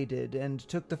upgraded and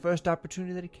took the first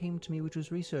opportunity that came to me, which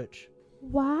was research.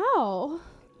 Wow.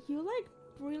 You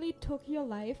really took your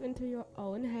life into your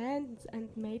own hands and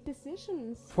made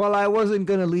decisions. Well, I wasn't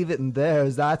gonna leave it in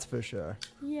theirs, that's for sure.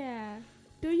 Yeah.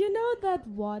 Do you know that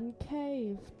one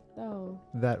cave though?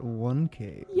 That one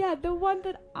cave. Yeah, the one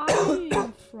that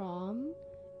I'm from.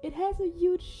 It has a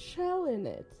huge shell in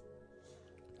it.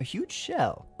 A huge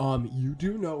shell. You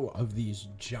do know of these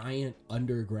giant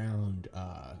underground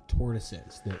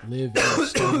tortoises that live in a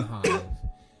stone hive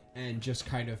and just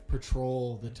kind of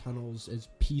patrol the tunnels as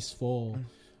peaceful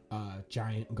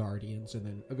giant guardians, and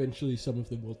then eventually some of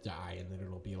them will die, and then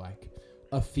it'll be like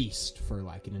a feast for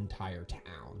like an entire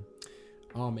town.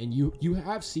 And you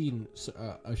have seen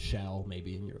a shell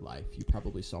maybe in your life. You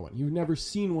probably saw one. You've never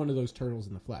seen one of those turtles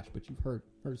in the flesh, but you've heard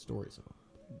stories of them.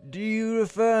 Do you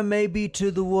refer maybe to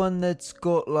the one that's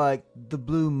got like the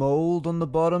blue mold on the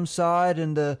bottom side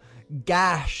and the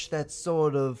gash that's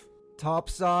sort of top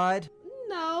side?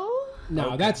 No,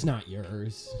 Okay. that's not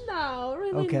yours. No,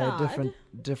 really Okay, not.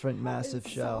 different massive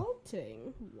shell.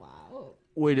 Insulting. Wow.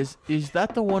 Wait, is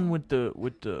that the one with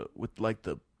like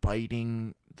the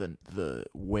biting the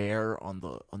wear on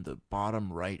the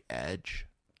bottom right edge?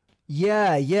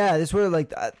 Yeah, this where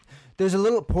like there's a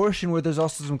little portion where there's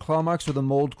also some claw marks where the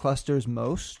mold clusters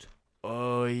most.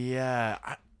 Oh yeah,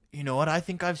 you know what? I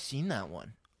think I've seen that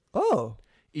one. Oh,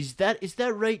 Is that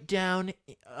right down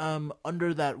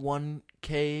under that one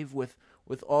cave with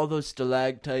all those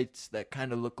stalactites that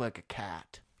kind of look like a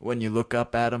cat when you look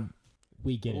up at them?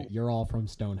 We get it. You're all from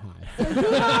Stone Hive.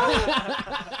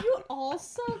 You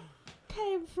also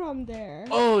came from there.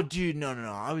 Oh, dude, no.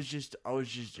 I was just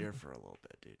here for a little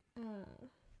bit, dude.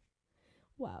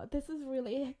 Wow, this is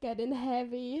really getting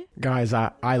heavy. Guys,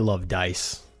 I love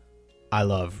dice. I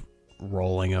love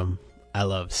rolling them. I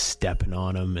love stepping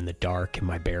on them in the dark in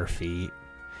my bare feet.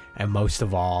 And most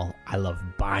of all, I love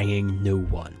buying new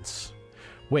ones.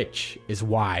 Which is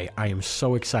why I am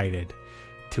so excited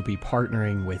to be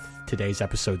partnering with today's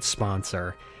episode's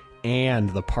sponsor and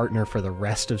the partner for the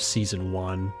rest of Season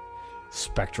 1,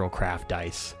 Spectral Craft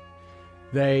Dice.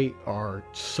 They are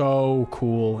so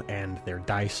cool and their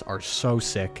dice are so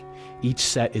sick. Each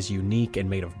set is unique and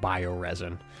made of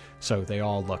bioresin, so they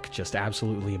all look just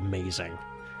absolutely amazing.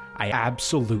 I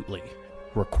absolutely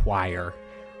require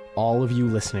all of you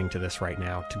listening to this right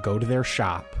now to go to their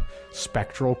shop,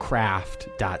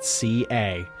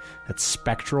 spectralcraft.ca. That's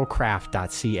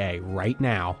spectralcraft.ca right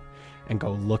now, and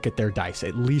go look at their dice.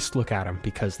 At least look at them,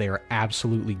 because they are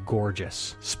absolutely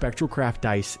gorgeous. Spectral Craft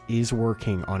Dice is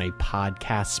working on a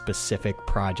podcast-specific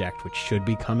project, which should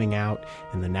be coming out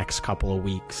in the next couple of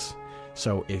weeks.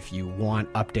 So if you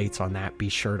want updates on that, be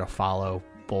sure to follow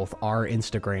both our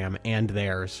Instagram and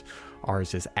theirs.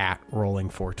 Ours is at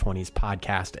Rolling420s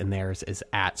Podcast, and theirs is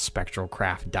at Spectral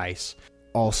Craft Dice.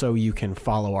 Also, you can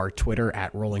follow our Twitter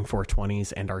at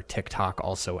Rolling420s and our TikTok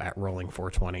also at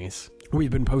Rolling420s.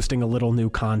 We've been posting a little new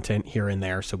content here and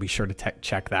there, so be sure to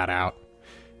check that out.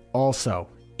 Also,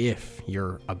 if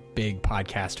you're a big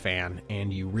podcast fan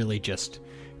and you really just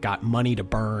got money to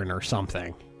burn or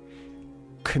something,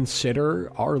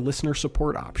 consider our listener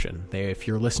support option. If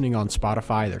you're listening on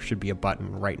Spotify, there should be a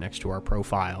button right next to our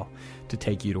profile to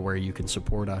take you to where you can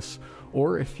support us.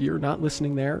 Or if you're not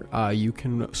listening there, you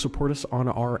can support us on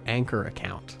our Anchor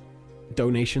account.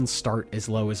 Donations start as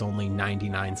low as only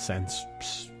 99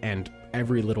 cents, and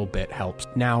every little bit helps.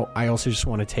 Now, I also just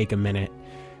want to take a minute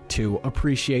to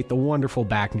appreciate the wonderful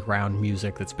background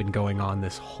music that's been going on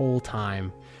this whole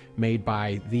time, made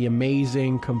by the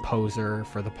amazing composer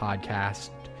for the podcast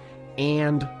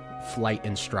and flight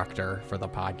instructor for the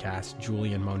podcast,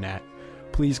 Julian Monette.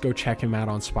 Please go check him out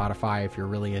on Spotify if you're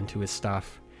really into his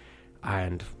stuff.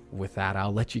 And with that,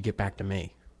 I'll let you get back to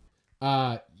me.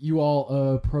 You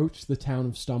all approach the town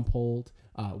of Stumphold.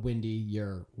 Wendy,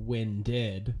 you're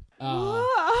winded.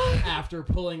 After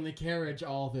pulling the carriage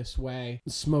all this way,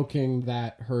 smoking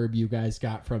that herb you guys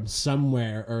got from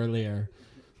somewhere earlier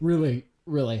really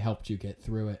helped you get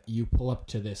through it. You pull up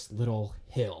to this little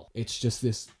hill. It's just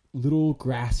this little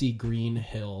grassy green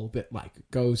hill that like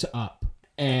goes up,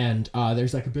 and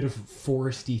there's like a bit of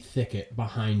foresty thicket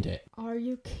behind it. Are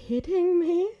you kidding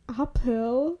me?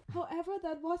 Uphill? However,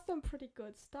 that was some pretty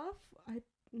good stuff. I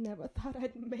never thought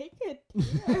I'd make it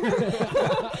here.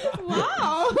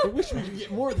 Wow. I wish we could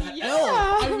get more of that Yeah.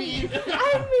 elf. I mean,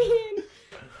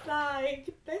 like,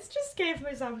 this just gave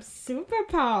me some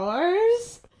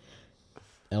superpowers.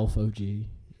 Elf OG.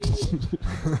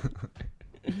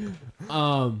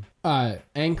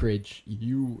 Anchorage,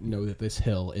 you know that this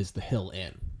hill is the Hill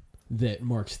Inn that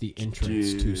marks the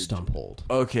entrance to Dude. Stumphold.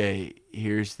 Okay,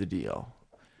 here's the deal.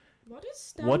 What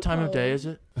is What time of day is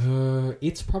it?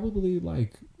 It's probably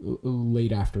like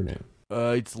late afternoon.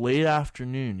 It's late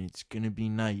afternoon. It's gonna be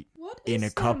night. What In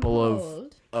is a couple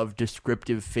Stumphold? of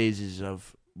descriptive phases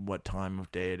of what time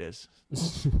of day it is.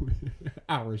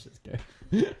 Hours is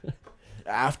good.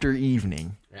 after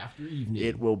evening,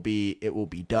 it will be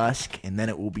dusk, and then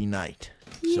it will be night.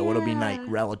 So it'll be night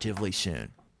relatively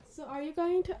soon. So are you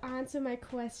going to answer my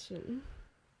question?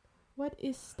 What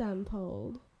is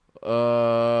Stampold?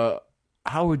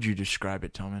 How would you describe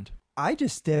it, Tommund? I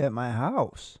just stay at my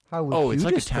house. How would it's you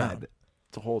like a describe town. it?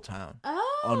 It's a whole town.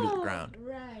 Oh, under the ground.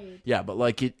 Right. Yeah, but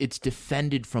like it's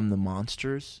defended from the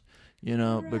monsters,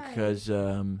 because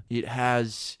it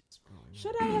has.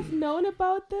 Should I have known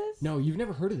about this? No, you've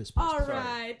never heard of this place. All before.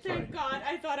 right. Thank God.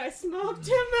 I thought I smoked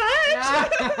too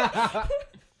much.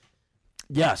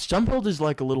 Yeah, Stumpold is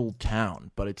like a little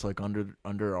town, but it's like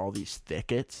under all these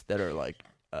thickets that are like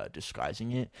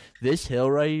disguising it. This hill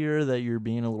right here that you're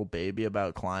being a little baby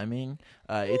about climbing,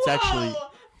 it's Whoa! actually.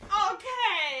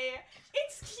 Okay.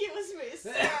 Excuse me,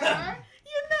 sir.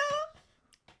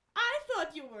 I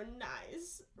thought you were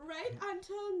nice right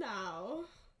until now.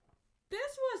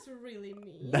 This was really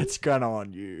mean. That's kind of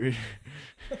on you.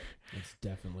 It's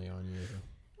definitely on you.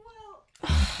 Well,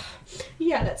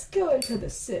 yeah, let's go into the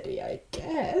city, I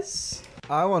guess.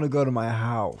 I want to go to my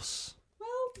house.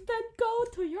 Well, then go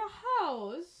to your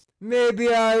house.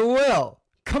 Maybe I will.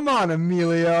 Come on,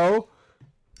 Emilio.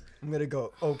 I'm gonna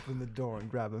go open the door and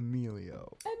grab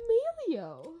Emilio.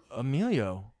 Emilio.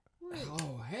 Emilio.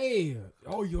 Oh, hey.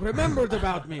 Oh, you remembered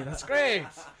about me. That's great.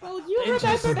 Well, you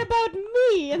remembered about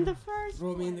me in the first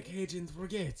Throw me in the place. cage and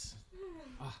forget.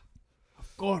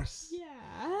 Of course. Yeah.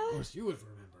 Of course, you would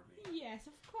remember me. Yes,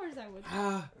 of course I would.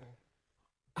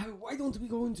 Why don't we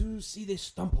go in to see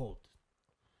this Stumpold?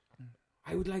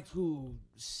 I would like to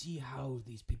see how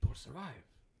these people survive.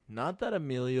 Not that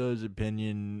Emilio's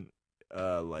opinion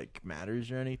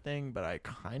matters or anything, but I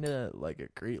kind of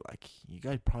agree. Like, you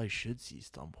guys probably should see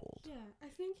Stumpold. Yeah, I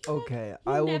think. Okay,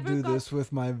 he I will never do got- this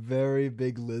with my very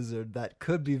big lizard that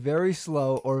could be very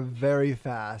slow or very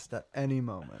fast at any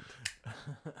moment.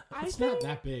 It's not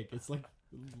that big. It's like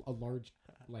a large,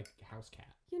 house cat.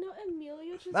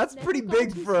 Emilio just. That's never pretty got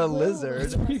big his for a will. lizard.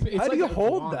 It's pretty big. It's How do like you an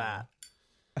hold iguana.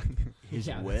 that? His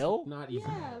that's will? Not even.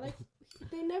 Yeah,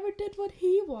 they never did what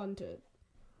he wanted.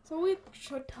 So we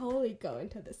should totally go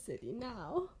into the city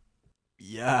now.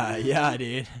 Yeah,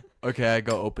 dude. Okay, I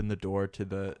go open the door to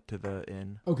the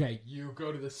inn. Okay, you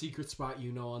go to the secret spot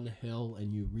on the hill,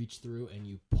 and you reach through, and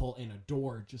you pull, and a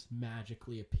door just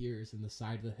magically appears in the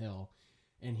side of the hill,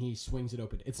 and he swings it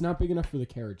open. It's not big enough for the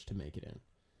carriage to make it in,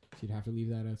 so you'd have to leave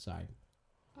that outside.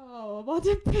 Oh, what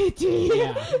a pity!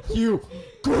 Yeah, you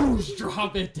goose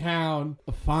drop it down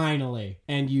finally,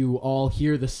 and you all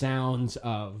hear the sounds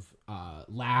of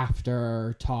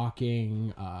laughter,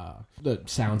 talking, the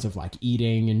sounds of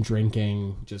eating and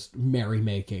drinking, just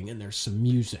merrymaking, and there's some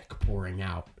music pouring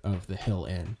out of the hill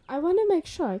inn. I want to make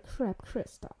sure I grab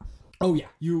Kristoff. Oh yeah,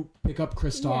 you pick up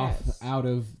Kristoff Yes. out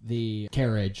of the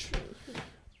carriage,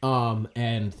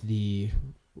 and the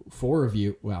 4 of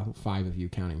you, well, 5 of you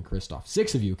counting Kristoff,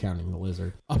 6 of you counting the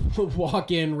lizard, walk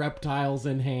in, reptiles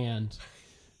in hand,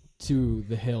 to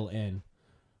the hill inn.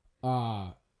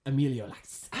 Emilio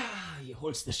he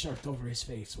holds the shirt over his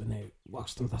face when he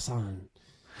walks through the sun.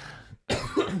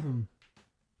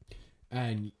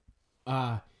 And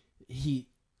he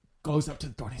goes up to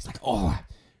the door and he's like, oh,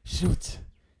 shoot,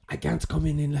 I can't come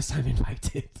in unless I'm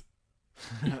invited.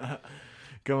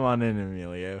 Come on in,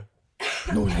 Emilio.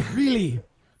 No, really,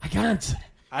 I can't.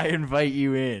 I invite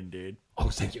you in, dude. Oh,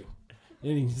 thank you.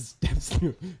 And he steps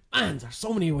through. Man, there's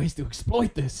so many ways to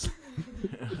exploit this.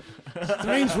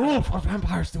 Strange rule for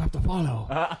vampires to have to follow.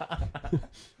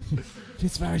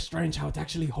 It's very strange how it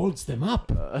actually holds them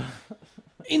up.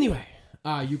 Anyway,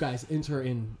 you guys enter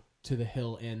into the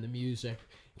hill, and the music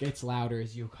gets louder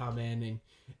as you come in, and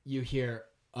you hear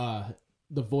the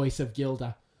voice of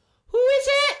Gilda. Who is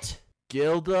it?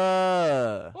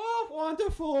 Gilda. Oh,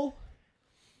 wonderful.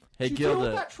 Hey, Did you deal with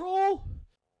Gilda. that troll?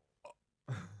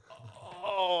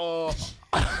 Oh.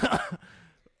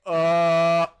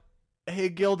 Hey,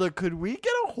 Gilda, could we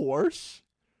get a horse?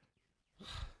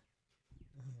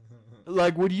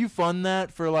 Would you fund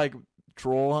that for,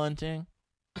 troll hunting?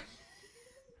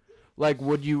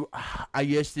 Would you... I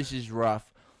guess this is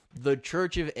rough. The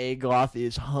Church of Agloth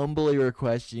is humbly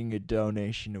requesting a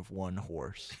donation of 1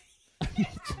 horse.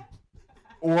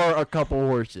 Or a couple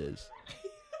horses.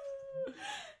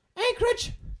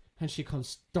 Anchorage! And she comes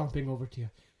stomping over to you.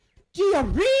 Do you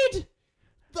read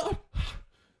the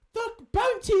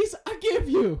bounties I give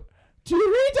you? Do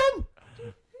you read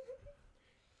them?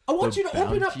 I want The you to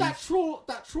open up that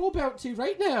bounties? troll bounty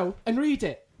right now and read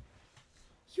it.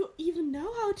 You even know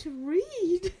how to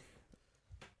read?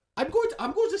 I'm going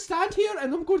to stand here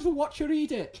and I'm going to watch you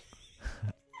read it.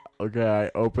 Okay,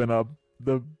 I open up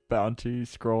the bounty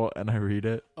scroll and I read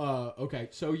it. Okay.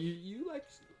 So you like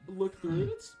look through it.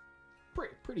 It's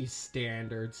pretty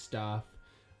standard stuff.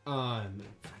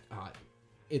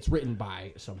 It's written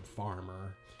by some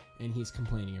farmer, and he's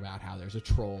complaining about how there's a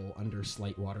troll under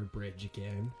Slightwater Bridge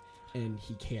again, and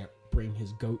he can't bring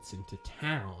his goats into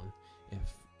town if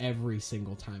every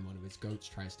single time one of his goats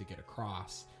tries to get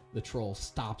across, the troll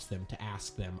stops them to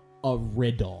ask them a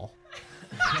riddle.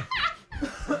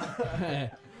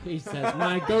 He says,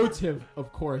 my goats have,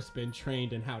 of course, been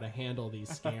trained in how to handle these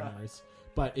scammers,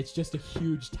 but it's just a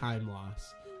huge time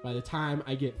loss. By the time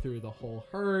I get through the whole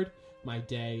herd, my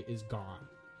day is gone.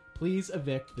 Please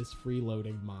evict this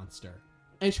freeloading monster.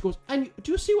 And she goes, and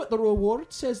do you see what the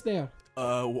reward says there?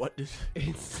 What is...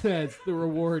 It says the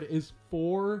reward is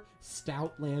 4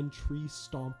 Stoutland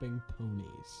tree-stomping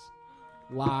ponies.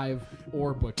 Live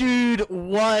or butchered. Dude,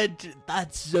 what?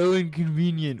 That's so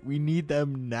inconvenient. We need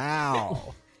them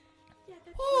now. Yeah,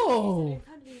 that's Oh,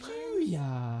 inconvenient. do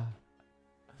ya?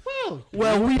 Well,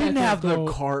 Well, we didn't better have the go-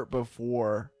 cart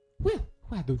before. Well,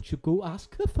 why don't you go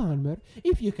ask the farmer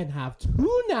if you can have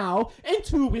 2 now and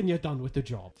 2 when you're done with the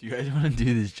job? Do you guys want to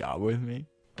do this job with me?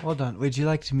 Hold on. Would you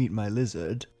like to meet my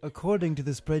lizard? According to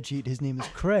the spreadsheet, his name is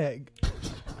Craig.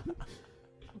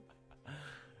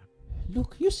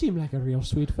 Look, you seem like a real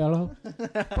sweet fellow,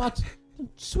 but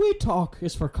sweet talk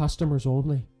is for customers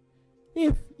only.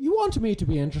 If you want me to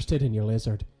be interested in your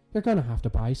lizard, you're gonna have to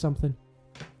buy something.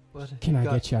 Can I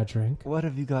get you a drink? What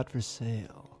have you got for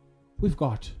sale? We've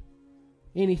got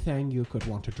anything you could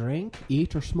want to drink,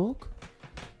 eat, or smoke.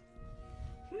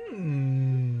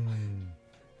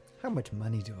 How much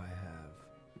money do I have?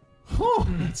 Oh,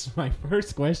 that's my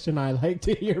first question I like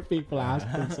to hear people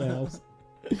ask themselves.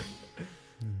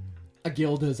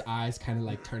 Agilda's eyes kind of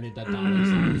like turn into dollar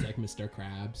signs like Mr.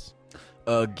 Krabs.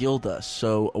 Gilda,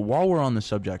 so while we're on the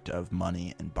subject of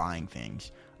money and buying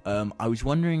things, I was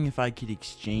wondering if I could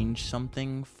exchange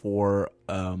something for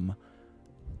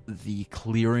the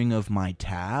clearing of my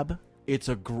tab. It's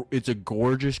a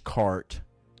gorgeous cart,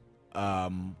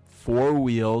 4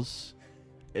 wheels,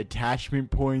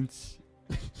 attachment points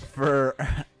for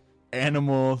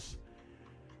animals.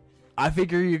 I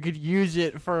figure you could use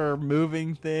it for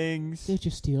moving things. Did you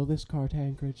steal this cart,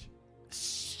 Anchorage?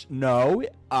 No,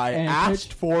 I Anchorage?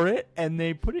 asked for it, and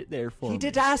they put it there for me. He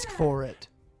did ask for it.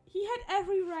 He had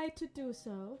every right to do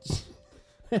so.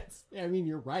 I mean,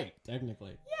 you're right,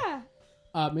 technically. Yeah.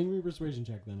 Make me a persuasion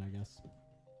check then, I guess.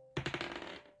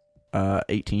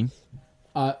 18.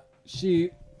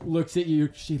 She looks at you.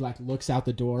 She like looks out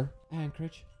the door.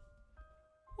 Anchorage,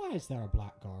 why is there a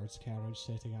black guard's carriage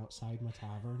sitting outside my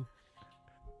tavern?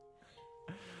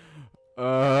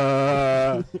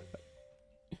 Oh,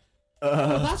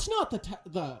 that's not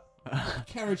the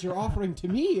carriage you're offering to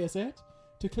me, is it?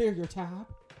 To clear your tab?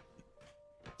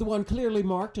 The one clearly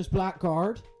marked as black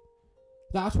guard?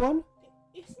 That one?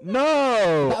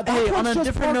 No! That Hey, on one's a just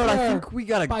different note, parked I there think we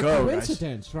gotta by go, guys.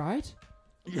 coincidence, right?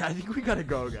 Yeah, I think we gotta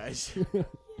go, guys. Yeah.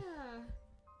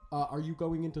 Are you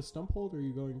going into Stumphold or are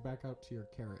you going back out to your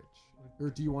carriage? Or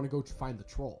do you want to go find the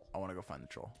troll? I want to go find the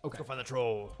troll. Okay. Go find the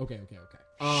troll. Okay.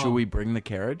 Should we bring the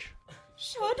carriage?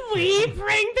 Should we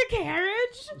bring the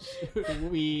carriage?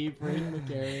 Should we bring the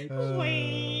carriage?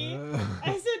 We.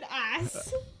 As an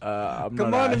ass. I'm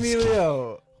Come not on, asking.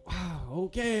 Emilio. Wow,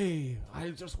 okay.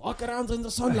 I'll just walk around in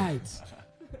the sunlight.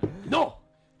 No!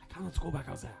 I cannot go back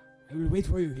outside. I will wait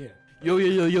for you here. Yo.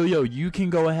 You can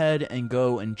go ahead and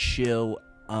go and chill.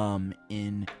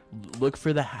 Look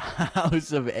for the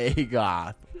House of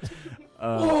Agoth.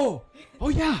 Oh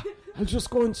yeah. I'm just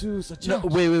going to suggest. No,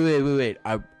 wait.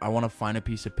 I want to find a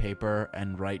piece of paper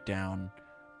and write down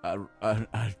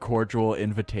a cordial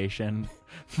invitation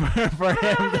for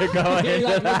him to go Okay,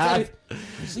 into that. I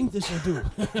think this will do.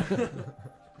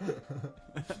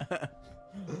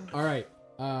 All right.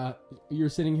 You're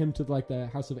sending him to like the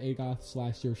House of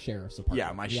Agoth / your sheriff's apartment.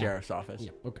 Yeah, my sheriff's office.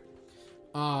 Yeah. Okay.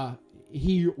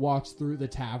 He walks through the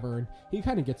tavern. He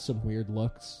kind of gets some weird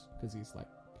looks because he's like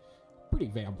pretty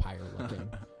vampire looking.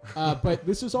 But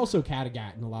this is also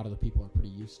Kattegat, and a lot of the people are pretty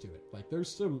used to it. Like, there's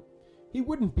some. He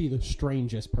wouldn't be the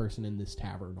strangest person in this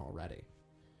tavern already.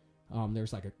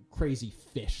 There's like a crazy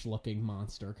fish-looking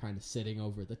monster kind of sitting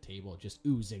over the table, just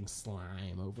oozing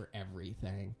slime over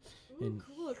everything. Ooh, And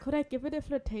cool. Could I give it a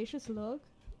flirtatious look?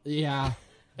 yeah.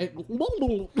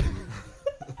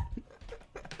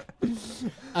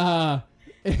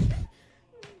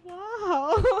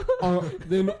 Wow.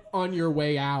 Then on your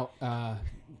way out,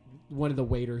 one of the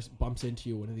waiters bumps into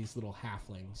you, one of these little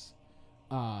halflings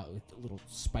with a little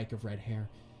spike of red hair.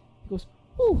 He goes,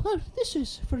 Oh, this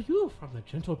is for you from the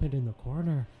gentleman in the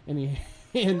corner. And he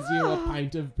hands you a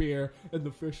pint of beer, and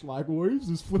the fish like waves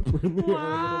his flipper in the air a little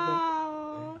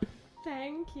Wow.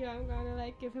 Thank you. I'm gonna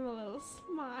like give him a little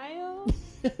smile.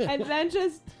 And then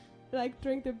just like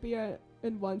drink the beer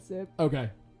in one sip. bit. Okay.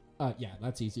 Yeah,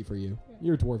 that's easy for you.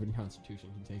 Your dwarven constitution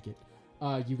can take it.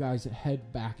 You guys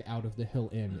head back out of the Hill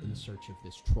Inn in search of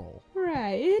this troll.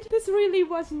 Right. This really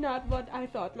was not what I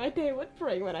thought my day would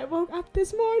bring when I woke up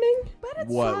this morning. But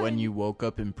it's What, fine. when you woke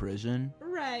up in prison?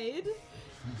 Right.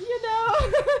 You know.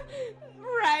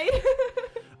 Right.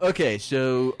 Okay,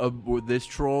 so this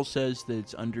troll says that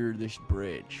it's under this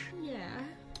bridge. Yeah.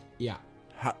 Yeah.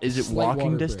 How, is it Slight walking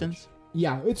water distance?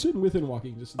 Yeah, it's within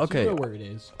walking distance. Okay. You know where it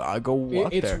is. I go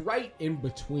walk It's there. right in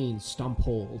between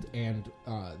Stumphold and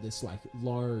this like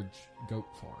large goat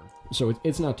farm. So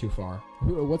it's not too far.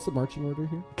 What's the marching order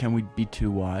here? Can we be too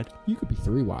wide? You could be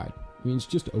 3 wide. I mean, it's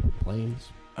just open plains.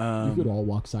 You could all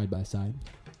walk side by side.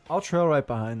 I'll trail right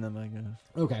behind them, I guess.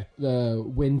 Okay. The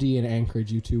Wendy and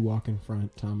Anchorage, you two walk in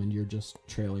front, Tom, and you're just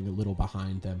trailing a little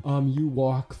behind them. You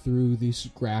walk through this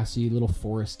grassy little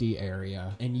foresty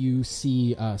area, and you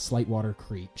see Slightwater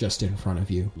Creek just in front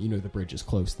of you. You know the bridge is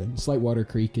close then. Slightwater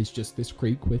Creek is just this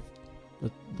creek with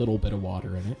a little bit of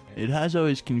water in it. It has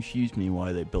always confused me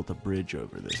why they built a bridge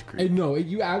over this creek. And no,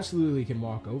 you absolutely can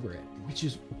walk over it, which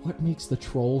is what makes the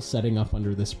troll setting up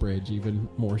under this bridge even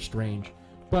more strange.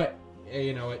 But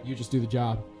you know what? You just do the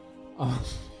job.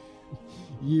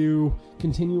 You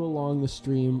continue along the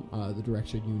stream, the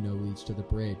direction you know leads to the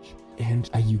bridge. And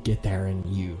you get there and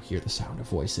you hear the sound of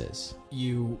voices.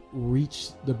 You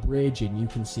reach the bridge and you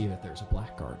can see that there's a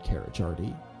blackguard carriage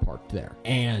already parked there.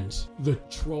 And the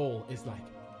troll is like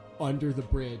under the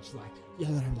bridge, like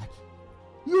yelling at him like,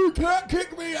 "You can't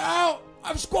kick me out!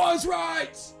 I'm squire's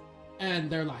rights!" And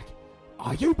they're like,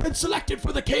 "You've been selected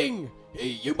for the king!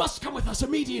 You must come with us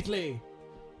immediately!"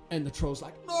 And the troll's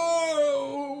like,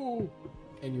 "No!"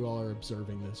 And you all are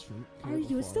observing this from kind Are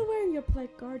of you afar. still wearing your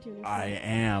plague guard uniform? I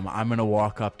am. I'm gonna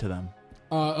walk up to them.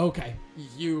 Okay.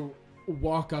 You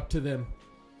walk up to them.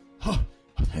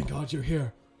 Thank God you're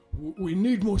here. We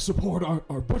need more support.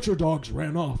 Our butcher dogs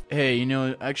ran off. Hey, you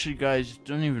know, actually, guys,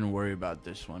 don't even worry about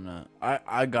this one.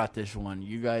 I got this one.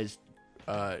 You guys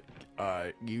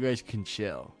can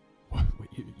chill. What?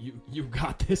 You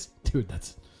got this? Dude,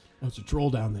 that's a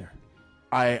troll down there.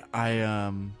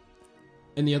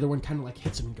 And the other one kind of like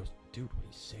hits him and goes, "Dude, what do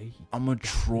you say? I'm a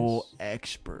troll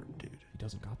expert, dude. He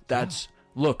doesn't got That's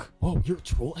look. Oh, you're a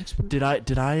troll expert? Did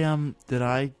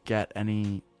I get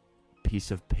any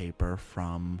piece of paper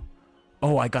from?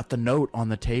 Oh, I got the note on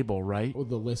the table, right? Oh,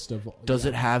 the list of... Does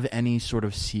it have any sort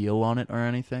of seal on it or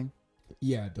anything?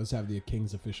 Yeah, it does have the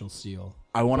king's official seal.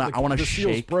 I wanna the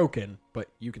seal's shake. broken, but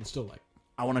you can still like.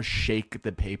 I wanna shake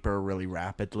the paper really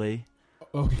rapidly.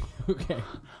 Oh, okay.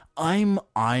 I'm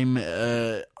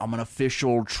an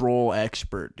official troll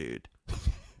expert, dude.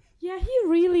 Yeah, he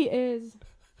really is.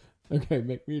 Okay,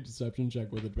 make me a deception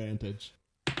check with advantage.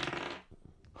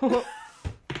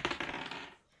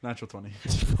 Natural 20.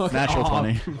 Fuck Natural off.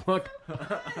 20. Fuck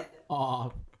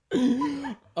off.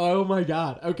 Oh my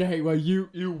god. Okay, well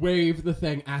you wave the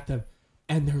thing at them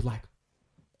and they're like,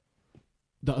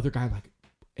 the other guy like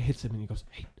hits him and he goes,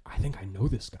 "Hey, I think I know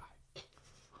this guy.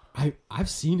 I've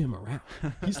seen him around.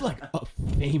 He's like a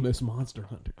famous monster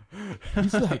hunter.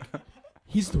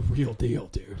 He's the real deal,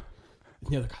 dude."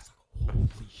 And the other guy's like,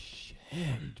 "Holy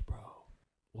shit, bro.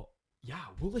 Well, yeah,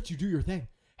 we'll let you do your thing.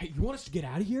 Hey, you want us to get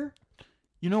out of here?"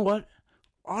 You know what?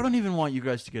 I don't even want you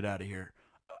guys to get out of here.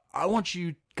 I want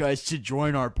you guys to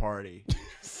join our party.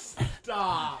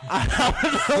 Stop. I have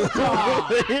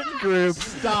an elite group.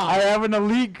 Stop. I have an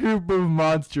elite group of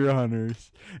monster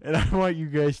hunters, and I want you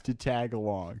guys to tag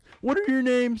along. What are your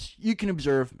names? You can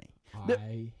observe me.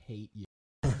 I hate you.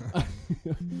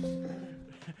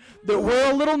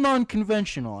 We're a little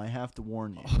non-conventional, I have to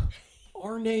warn you.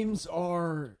 Our names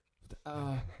are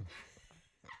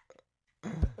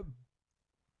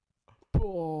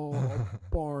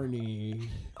Barney.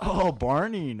 Oh,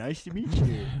 Barney, nice to meet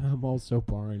you. I'm also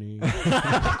Barney.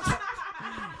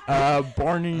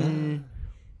 Barney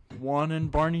 1 and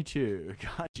Barney 2.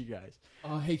 Got you guys.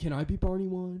 Hey, can I be Barney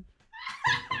 1?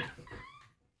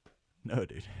 No,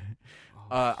 dude.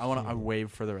 I wave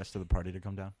for the rest of the party to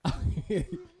come down. Hi.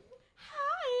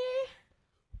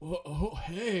 Oh,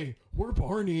 hey, we're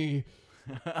Barney.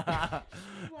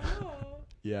 Whoa.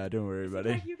 Yeah, don't worry Is it about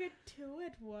it. like you get two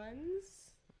at once?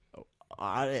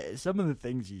 Some of the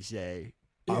things you say,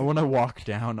 I want to walk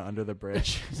down under the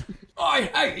bridge.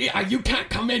 Hey, you can't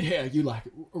come in here. You like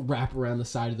wrap around the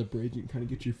side of the bridge and kind of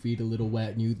get your feet a little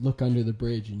wet, and you look under the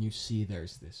bridge and you see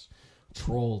there's this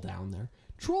troll down there.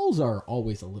 Trolls are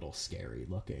always a little scary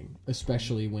looking,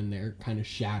 especially when they're kind of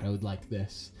shadowed like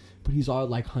this. But he's all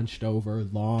like hunched over,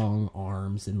 long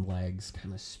arms and legs,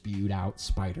 kind of spewed out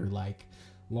spider-like,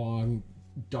 long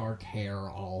dark hair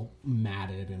all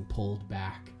matted and pulled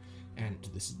back, and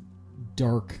this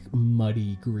dark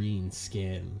muddy green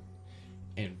skin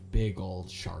and big old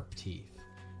sharp teeth.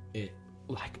 It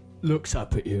like looks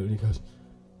up at you and he goes,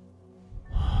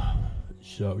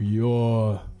 "So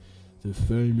you're the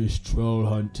famous troll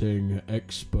hunting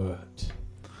expert.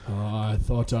 I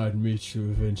thought I'd meet you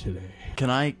eventually." Can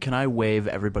I wave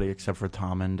everybody except for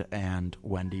Tommund and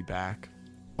Wendy back?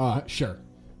 Sure.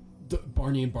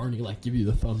 Barney and Barney like give you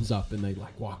the thumbs up and they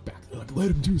like walk back. They're like, "Let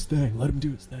him do his thing. Let him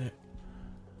do his thing."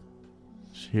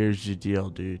 Here's the deal,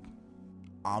 dude.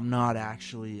 I'm not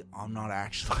actually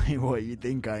what you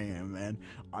think I am, man.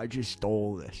 I just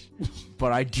stole this.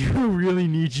 But I do really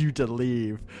need you to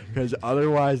leave, because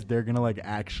otherwise they're gonna like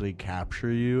actually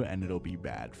capture you and it'll be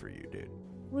bad for you, dude.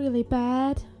 Really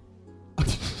bad.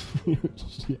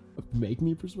 Make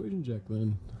me a persuasion check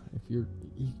then. If you're,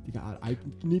 God, I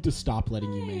need to stop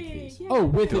letting you make these. Yeah. Oh,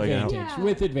 with Do I advantage. Yeah.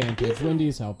 With advantage. Wendy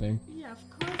is helping. Yeah, of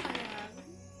course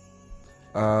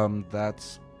I am.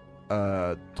 That's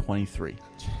 23.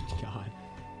 God.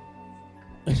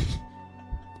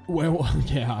 Well,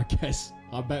 yeah, I guess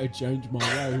I better change my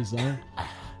ways, huh?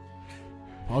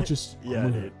 I'll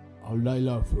lay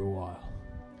low for a while.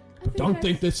 But don't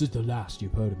think this is the last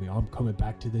you've heard of me. I'm coming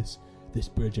back to this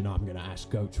bridge and I'm gonna ask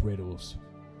Goats riddles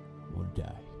one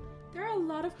day. There are a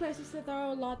lot of places that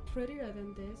are a lot prettier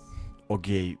than this.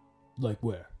 Okay. Like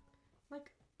where?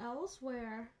 Like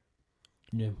elsewhere.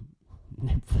 No,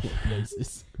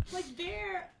 places. Like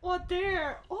there, or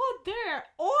there, or there,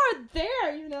 or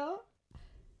there, you know?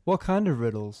 What kind of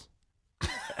riddles?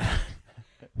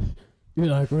 You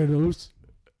like riddles?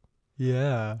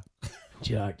 Yeah, Would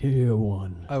you like to hear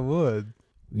one? I would.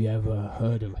 You ever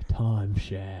heard of a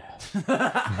timeshare?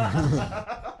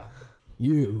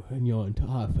 You and your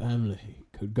entire family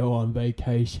could go on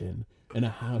vacation in a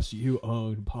house you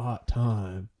own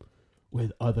part-time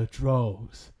with other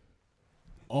trolls.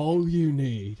 All you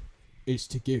need is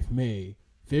to give me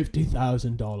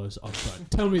 $50,000 upfront.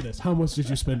 Tell me this, how much did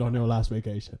you spend on your last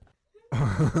vacation?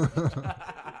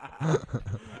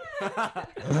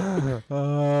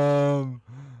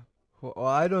 Well,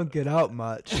 I don't get out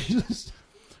much.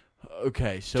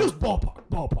 Okay, so Just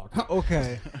ballpark.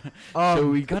 Okay. so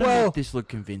we gotta well, make this look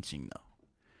convincing, though.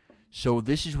 So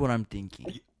this is what I'm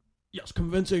thinking. Yes,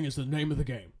 convincing is the name of the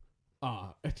game.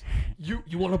 You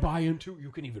want to buy into?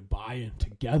 You can even buy in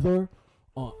together.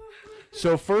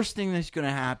 So first thing that's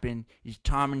gonna happen is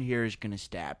Tommund here is gonna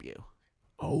stab you.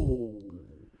 Oh.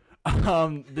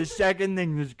 The second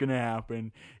thing that's gonna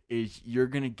happen is you're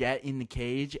gonna get in the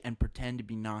cage and pretend to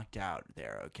be knocked out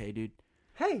there. Okay, dude?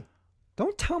 hey,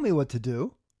 don't tell me what to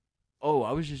do. Oh,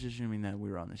 I was just assuming that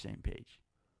we were on the same page.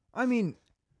 I mean,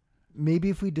 maybe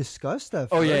if we discuss that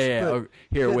first. Oh yeah. but- Oh,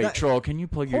 here, but wait, that- Troll. Can you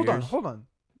plug your ears? Hold on.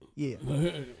 Yeah.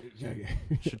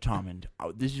 So Tommund,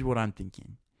 this is what I'm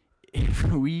thinking. If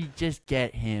we just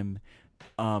get him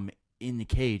in the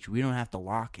cage, we don't have to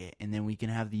lock it, and then we can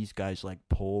have these guys like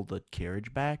pull the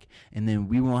carriage back, and then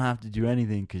we won't have to do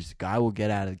anything because the guy will get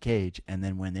out of the cage, and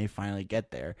then when they finally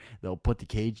get there, they'll put the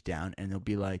cage down, and they'll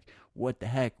be like, "What the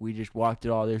heck? We just walked it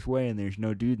all this way, and there's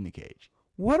no dude in the cage."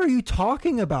 What are you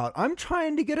talking about? I'm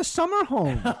trying to get a summer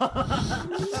home.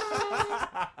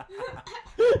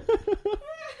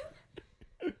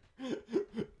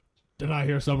 Did I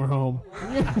hear summer home?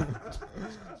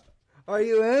 Are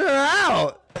you in or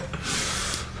out?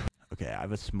 Okay, I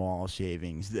have a small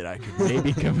savings that I could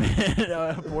maybe commit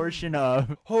a portion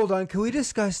of. Hold on. Can we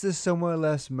discuss this somewhere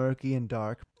less murky and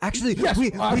dark? Actually, Yes,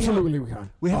 absolutely we can.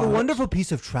 we have a wonderful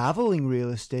piece of traveling real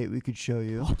estate we could show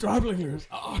you. Traveling here.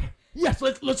 Yes,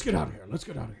 let's get out of here.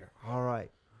 All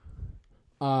right.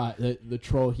 The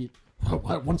troll, he... Oh,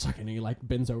 1 second, he like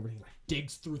bends over and he like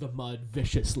digs through the mud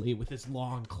viciously with his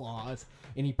long claws,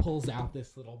 and he pulls out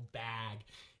this little bag,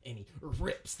 and he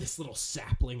rips this little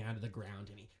sapling out of the ground,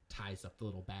 and he ties up the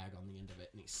little bag on the end of it,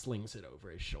 and he slings it over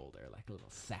his shoulder like a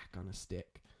little sack on a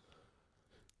stick.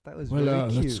 That was very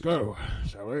cute. Let's go,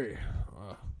 shall we?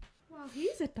 Wow,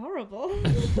 he's adorable.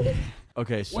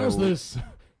 Okay, so Where's this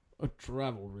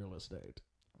travel real estate?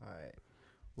 All right.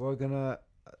 We're gonna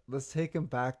let's take him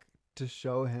back to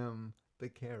show him the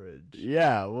carriage.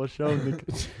 Yeah, we'll show him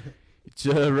the. It's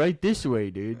right this way,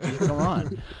 dude. Just come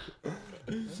on.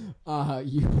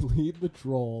 You lead the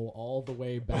troll all the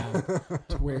way back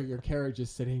to where your carriage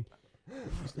is sitting.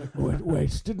 He's like,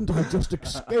 wait, didn't I just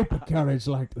escape a carriage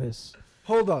like this?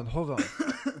 Hold on.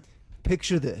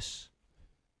 Picture this.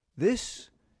 This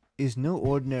is no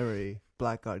ordinary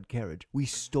blackguard carriage. We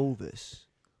stole this.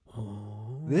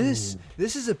 This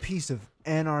is a piece of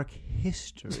anarch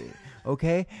history,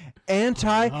 okay?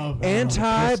 Anti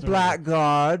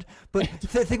blackguard. But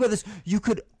think about this. You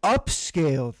could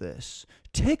upscale this.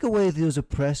 Take away those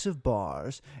oppressive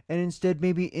bars and instead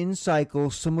maybe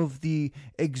incycle some of the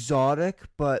exotic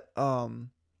but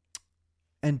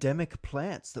endemic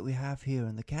plants that we have here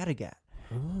in the Kattegat.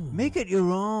 Make it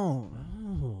your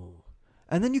own.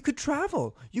 And then you could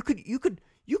travel. You could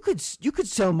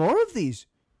sell more of these.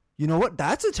 You know what?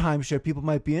 That's a timeshare people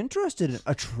might be interested in.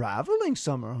 A traveling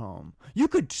summer home. You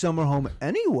could summer home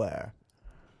anywhere.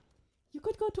 You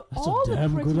could go to That's all a the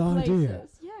damn pretty good places. idea.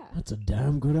 Yeah. That's a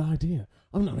damn good idea.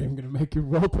 I'm not even going to make you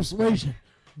roll persuasion.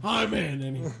 I'm in.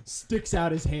 And he sticks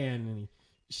out his hand and he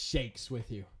shakes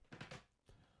with you.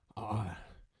 I'll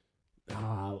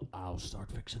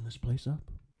start fixing this place up.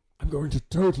 I'm going to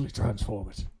totally transform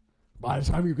it. By the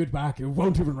time you get back, you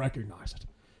won't even recognize it.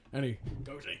 And he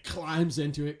goes and he climbs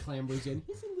into it, clambers in.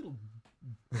 He's a little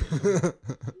big,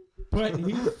 but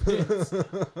he fits.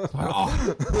 It's like,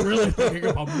 I'm really thinking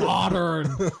of a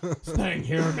modern thing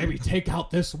here. Maybe take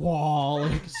out this wall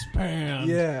and expand.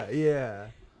 Yeah.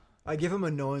 I give him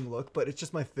a knowing look, but it's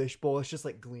just my fishbowl. It's just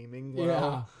like gleaming.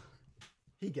 Yeah.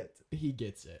 He gets it. He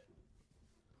gets it.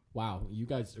 Wow, you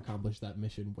guys accomplished that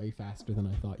mission way faster than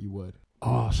I thought you would.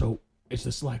 So is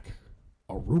this like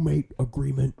a roommate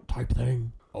agreement type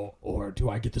thing? Or do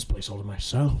I get this place all to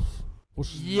myself?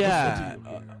 What's the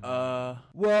deal?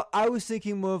 Well, I was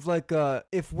thinking more of like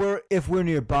if we're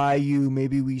nearby you,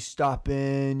 maybe we stop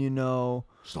in, you know.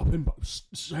 Stop in,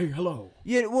 say hello.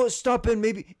 Yeah, well, stop in.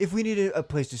 Maybe if we need a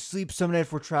place to sleep some night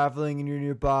if we're traveling and you're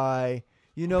nearby,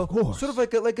 you know, Of course. sort of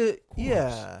like a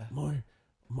yeah.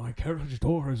 My carriage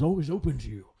door is always open to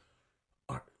you.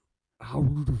 How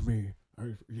rude of me!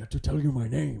 I have to tell you my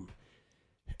name.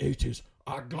 It is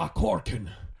Aglacorkin,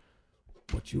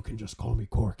 but you can just call me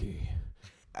Corky.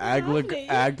 Agla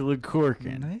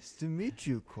Corkin. Nice to meet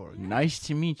you, Corky. Nice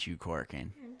to meet you,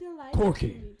 Corkin. I'm delighted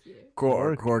Corky. to meet you.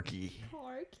 Corky.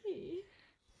 Corky.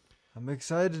 I'm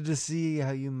excited to see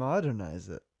how you modernize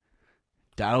it.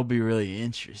 That'll be really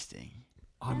interesting.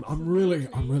 I'm really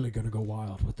gonna go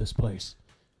wild with this place.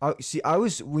 I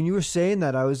was when you were saying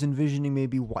that, I was envisioning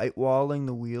maybe white walling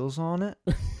the wheels on it.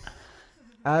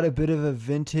 Add a bit of a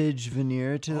vintage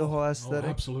veneer to the whole aesthetic.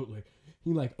 Absolutely.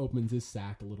 He like opens his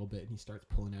sack a little bit and he starts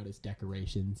pulling out his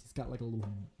decorations. He's got like a little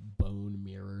bone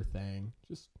mirror thing.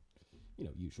 Just,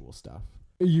 usual stuff.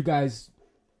 You guys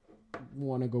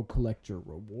want to go collect your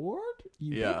reward?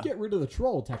 You could get rid of the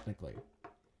troll, technically.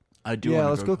 I do. Yeah, wanna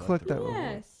let's go collect that reward.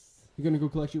 Yes. You're going to go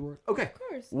collect your reward? Okay. Of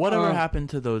course. Whatever happened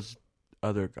to those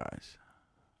other guys?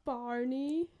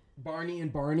 Barney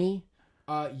and Barney,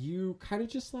 you kind of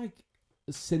just like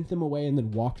sent them away and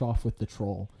then walked off with the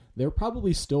troll. They're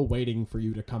probably still waiting for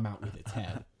you to come out with its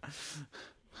head.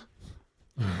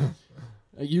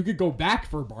 You could go back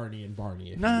for Barney and Barney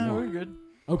if you No, want. we're good.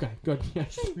 Okay, good. I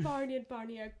Yes. think Barney and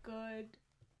Barney are good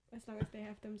as long as they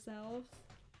have themselves.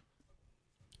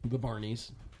 The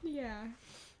Barneys. Yeah.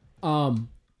 Okay.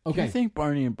 Do you think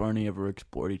Barney and Barney ever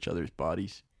explored each other's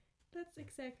bodies? That's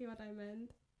exactly what I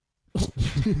meant.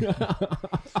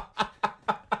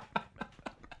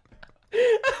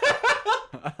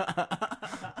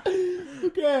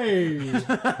 Okay.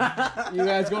 You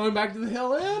guys going back to the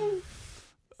Hill Inn?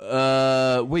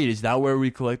 Wait, is that where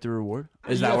we collect the reward?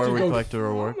 Is You that have where to we go collect the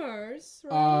reward? Farmers,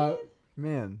 right?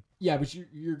 Man, Yeah, but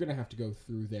you're going to have to go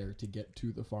through there to get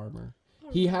to the farmer.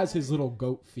 He has his little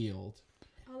goat field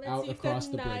Oh, let's out see if across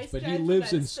that the bridge, nice but he gentleman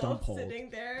lives in still Stumphold sitting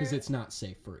there. because it's not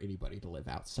safe for anybody to live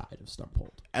outside of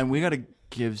Stumphold. And we gotta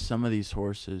give some of these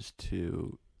horses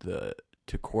to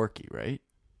Corky, right?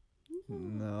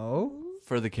 no.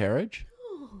 For the carriage?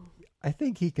 I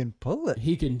think he can pull it.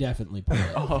 He can definitely pull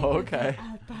it. Oh, okay.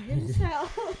 Out by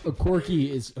himself.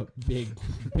 Corky is a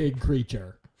big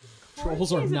creature.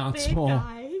 Trolls are He's not a big small.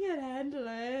 Guy. He can handle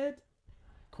it.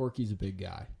 Corky's a big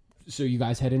guy. So you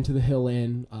guys head into the Hill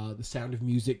Inn. The sound of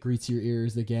music greets your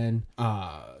ears again.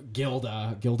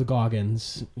 Gilda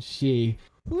Goggins.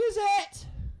 Who is it?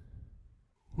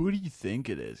 Who do you think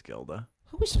it is, Gilda?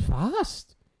 I was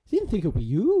fast. Didn't think it would be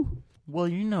you. Well,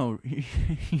 you know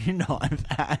I'm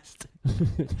fast. She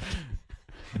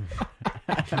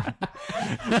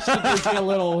gives you a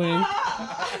little wink.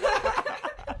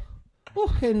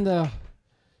 Oh, in the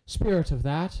spirit of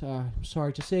that, I'm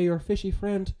sorry to say your fishy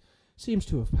friend seems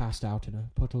to have passed out in a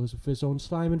puddle of his own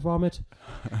slime and vomit.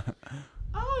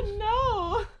 Oh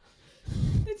no!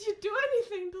 Did you do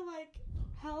anything to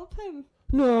help him?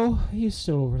 No, he's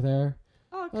still over there.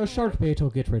 Okay. Shark bait will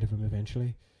get rid of him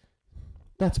eventually.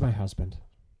 That's my husband.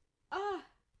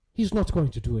 He's not going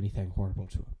to do anything horrible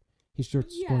to him. He's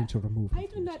just going to remove him. I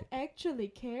do not actually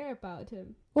care about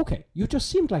him. Okay, you just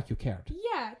seemed like you cared.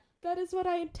 Yeah, that is what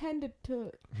I intended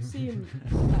to seem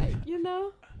like, you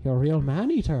know? You're a real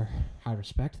man-eater. I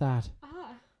respect that.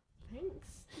 Ah,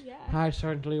 thanks. Yeah. I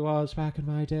certainly was back in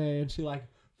my day. And she, like,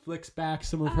 flicks back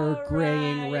some of her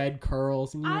graying red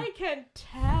curls. And I can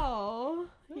tell.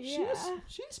 Yeah.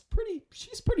 She's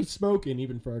pretty smoking,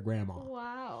 even for a grandma.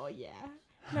 Wow, yeah.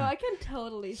 No, I can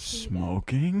totally see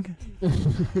Smoking?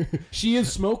 She is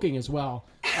smoking as well.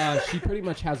 She pretty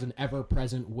much has an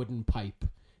ever-present wooden pipe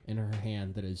in her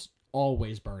hand that is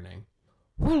always burning.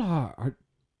 Well,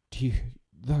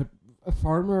 the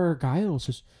farmer Giles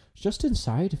is just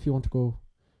inside if you want to go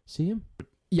see him.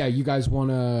 Yeah, you guys want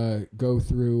to go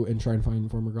through and try and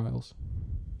find Farmer Giles?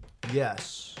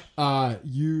 Yes.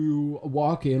 You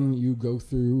walk in, you go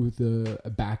through the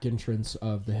back entrance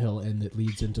of the hill inn that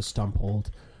leads into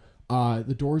Stumphold.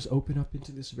 The doors open up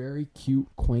into this very cute,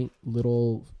 quaint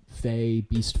little fae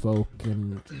beast folk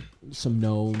and some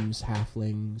gnomes,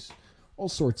 halflings, all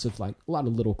sorts of, like, a lot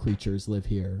of little creatures live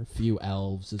here. A few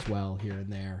elves as well here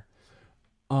and there.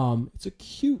 It's a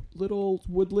cute little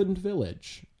woodland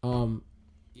village.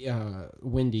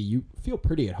 Wendy, you feel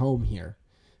pretty at home here.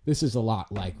 This is a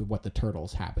lot like what the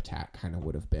turtle's habitat kind of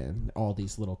would have been. All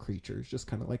these little creatures just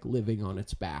kind of like living on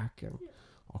its back and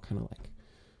all kind of like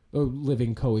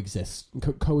living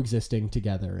coexisting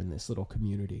together in this little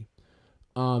community.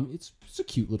 It's a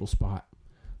cute little spot.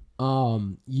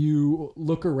 You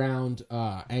look around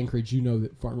Anchorage, you know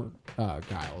that Farmer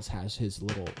Giles has his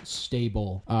little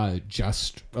stable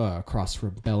just across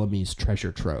from Bellamy's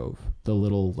treasure trove, the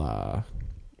little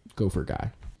gopher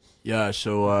guy. Yeah,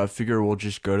 so I figure we'll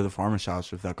just go to the farmer's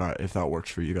house if that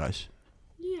works for you guys.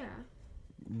 Yeah.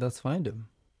 Let's find him.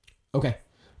 Okay.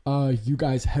 You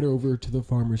guys head over to the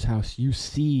farmer's house. You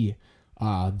see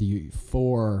the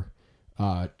 4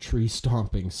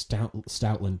 tree-stomping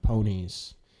Stoutland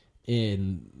ponies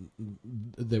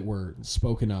that were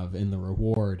spoken of in the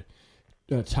reward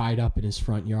tied up in his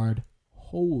front yard.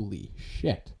 Holy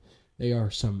shit. They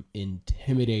are some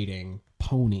intimidating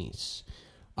ponies.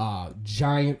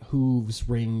 Giant hooves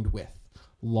ringed with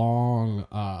long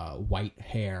white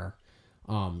hair.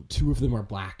 2 of them are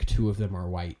black, 2 of them are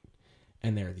white.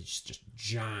 And they're these just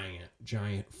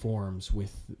giant forms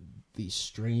with these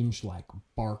strange, like,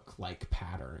 bark-like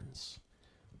patterns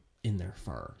in their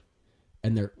fur.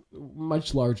 And they're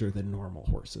much larger than normal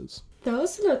horses.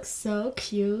 Those look so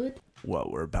cute. Well,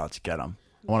 we're about to get them.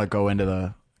 I want to go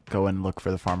and look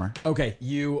for the farmer. Okay,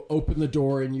 you open the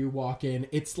door and you walk in.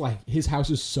 It's like his house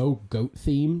is so goat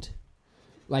themed.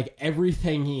 Like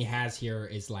everything he has here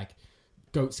is like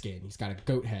goat skin. He's got a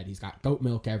goat head. He's got goat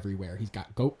milk everywhere. He's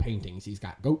got goat paintings. He's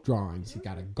got goat drawings. He's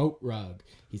got a goat rug.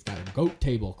 He's got a goat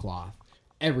tablecloth.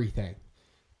 Everything.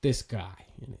 This guy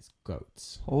and his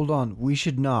goats. Hold on, we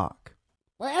should knock.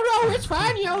 Well, no, it's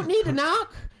fine. You don't need to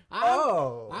knock.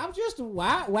 I'm just a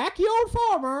wacky old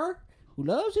farmer who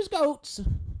loves his goats,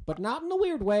 but not in a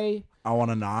weird way. I want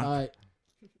to knock.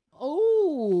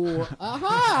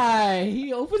 Hi!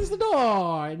 He opens the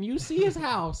door, and you see his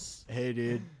house. Hey,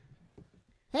 dude.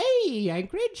 Hey,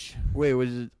 Anchorage. Wait, was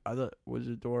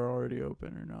the door already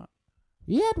open or not?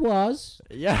 Yeah, it was.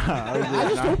 Yeah. I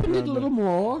just opened it a little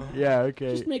more. Yeah, okay.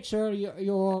 Just make sure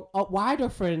your wider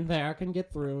friend there can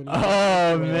get through. And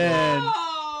oh, man.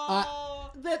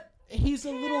 He's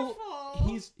a little...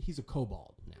 He's a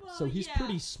kobold now, Well, so he's yeah.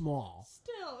 pretty small.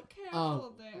 Still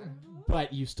careful there.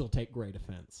 But you still take great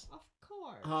offense. Of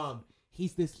course.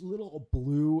 He's this little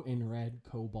blue and red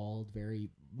kobold, very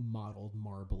mottled,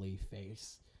 marbly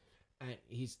face. And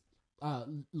he's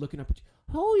looking up at you.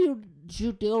 Oh, did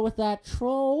you deal with that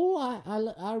troll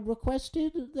I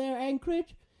requested there,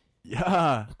 Anchorage?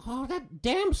 Yeah. Oh, that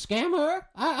damn scammer.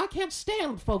 I can't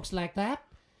stand folks like that.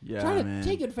 Yeah, Trying man. to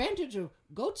take advantage of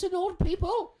goats and old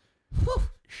people. Whew.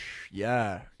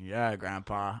 Yeah,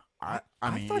 Grandpa. I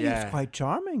mean, thought he was quite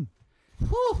charming.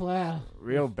 Whew, well.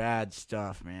 Real bad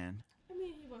stuff, man. I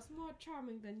mean, he was more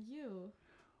charming than you.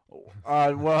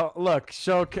 Well, look,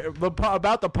 so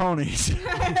about the ponies.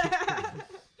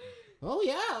 Oh,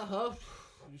 yeah.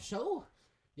 So,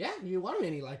 yeah, you want him?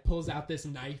 And he, like, pulls out this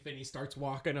knife and he starts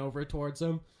walking over towards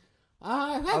him.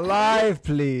 Alive,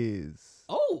 please.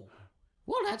 Oh,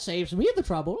 well, that saves me the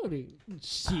trouble. And he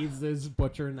sheathes his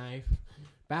butcher knife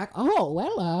back. Oh,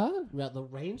 well, the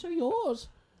reins are yours.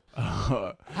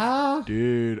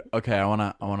 Dude, okay, I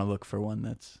wanna look for one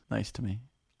that's nice to me.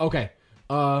 Okay,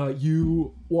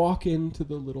 you walk into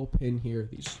the little pin here.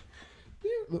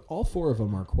 All 4 of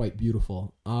them are quite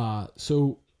beautiful.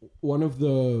 So one of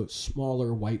the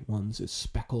smaller white ones is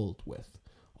speckled with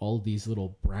all these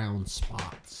little brown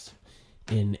spots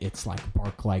in its like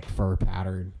bark-like fur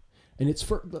pattern. And it's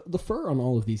fur. The fur on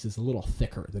all of these is a little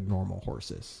thicker than normal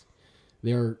horses.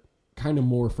 They're kind of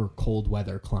more for cold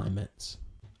weather climates.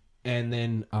 And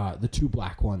then the two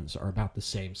black ones are about the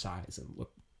same size and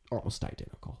look almost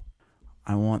identical.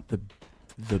 I want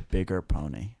the bigger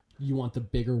pony. You want the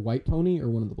bigger white pony or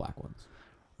one of the black ones?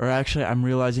 Or actually, I'm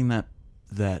realizing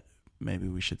that maybe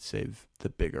we should save the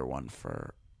bigger one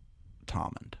for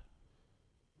Tommund.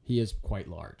 He is quite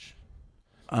large.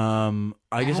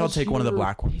 I guess I'll take one of the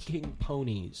black ones. Picking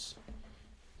ponies,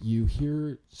 you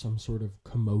hear some sort of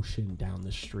commotion down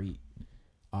the street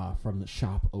from the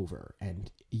shop over and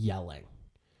yelling.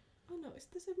 Oh no, is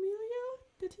this Emilio?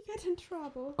 Did he get in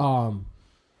trouble?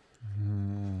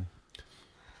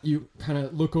 You kind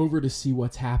of look over to see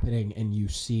what's happening, and you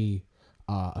see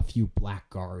a few black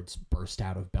guards burst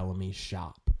out of Bellamy's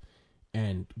shop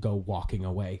and go walking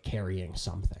away carrying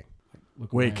something.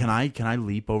 Wait, can I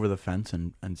leap over the fence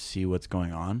and see what's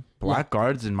going on? Black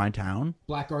guards in my town?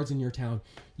 Black guards in your town.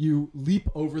 You leap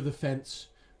over the fence,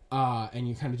 and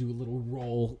you kind of do a little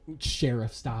roll,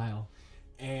 sheriff style.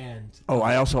 And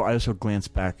I also glance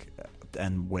back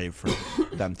and wave for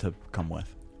them to come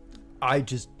with. I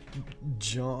just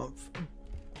jump.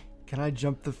 Can I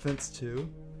jump the fence too?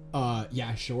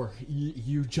 Yeah, sure.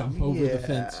 You jump over the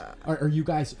fence. Are you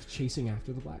guys chasing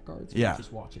after the black guards? Or Yeah.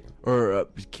 just watching them? Or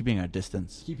keeping a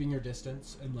distance. Keeping your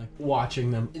distance and like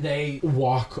watching them. They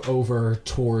walk over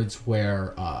towards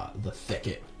where the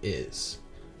thicket is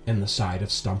and the side of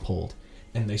Stumphold,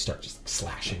 and they start just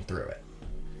slashing through it.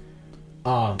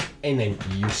 And then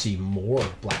you see more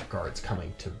black guards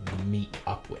coming to meet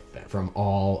up with them from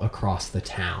all across the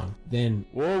town. Then,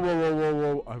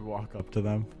 Whoa. I walk up to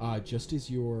them. just as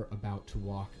you're about to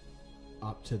walk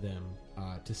up to them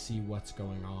to see what's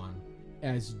going on,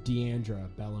 as Deandra,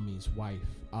 Bellamy's wife,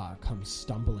 comes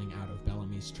stumbling out of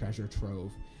Bellamy's treasure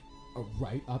trove,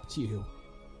 right up to you,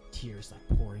 tears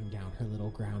like pouring down her little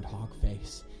groundhog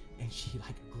face, and she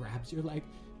like grabs your leg.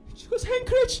 She goes,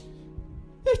 "Anchorage!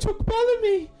 They took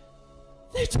Bellamy!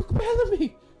 They took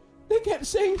Bellamy! They kept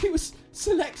saying he was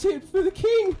selected for the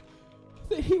king!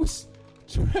 That he was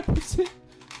to represent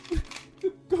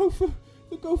the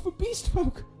Gopher beast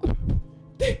folk!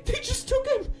 They just took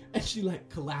him!" And she like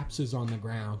collapses on the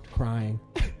ground, crying.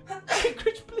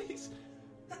 "Anchorage, please!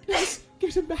 Please,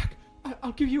 get him back!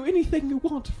 I'll give you anything you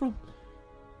want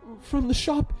from the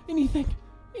shop. Anything.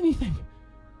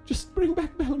 Just bring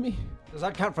back Bellamy." Does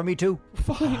that count for me too?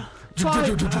 Fine.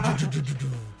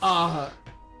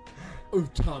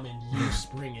 Tommund, you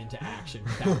spring into action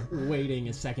without waiting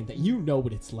a second. That you know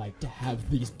what it's like to have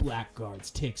these black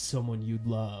guards take someone you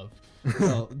love.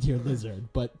 Well, dear lizard,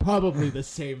 but probably the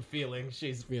same feeling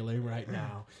she's feeling right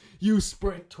now. You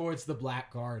sprint towards the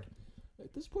black guard.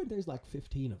 At this point, there's like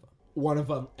 15 of them. One of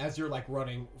them, as you're like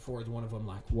running forward, one of them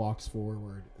like walks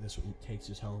forward. This one takes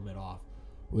his helmet off.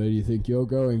 "Where do you think you're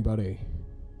going, buddy?"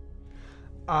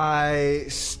 I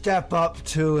step up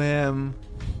to him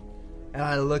and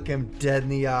I look him dead in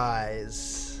the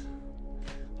eyes.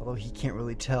 Although he can't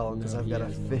really tell because I've got a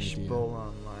fishbowl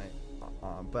on my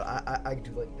arm. But I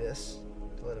do like this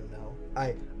to let him know.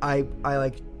 I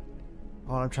like.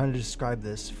 Oh, I'm trying to describe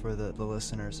this for the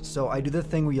listeners. So I do the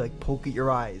thing where you like poke at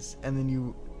your eyes and then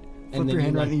you flip your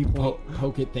hand around and you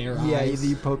poke at their eyes. Yeah,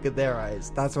 you poke at their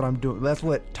eyes. That's what I'm doing. That's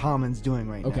what Tommund's doing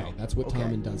right now. Okay, that's what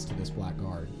Tommund does to this black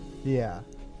guard. Yeah.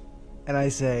 And I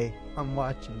say, "I'm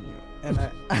watching you." And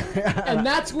and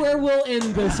that's where we'll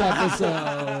end this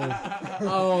episode.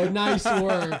 Oh, nice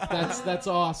work. That's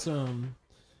awesome.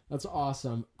 That's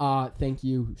awesome. Thank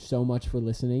you so much for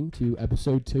listening to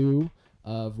episode 2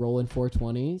 of Rollin'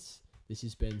 420s. This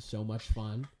has been so much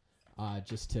fun.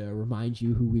 Just to remind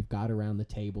you who we've got around the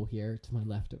table here. To my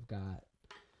left, I've got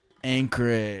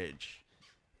Anchorage.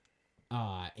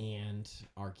 And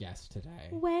our guest today.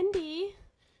 Wendy.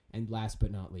 And last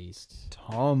but not least,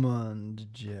 Tommund,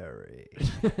 Jerry.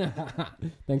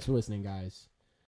 Thanks for listening, guys.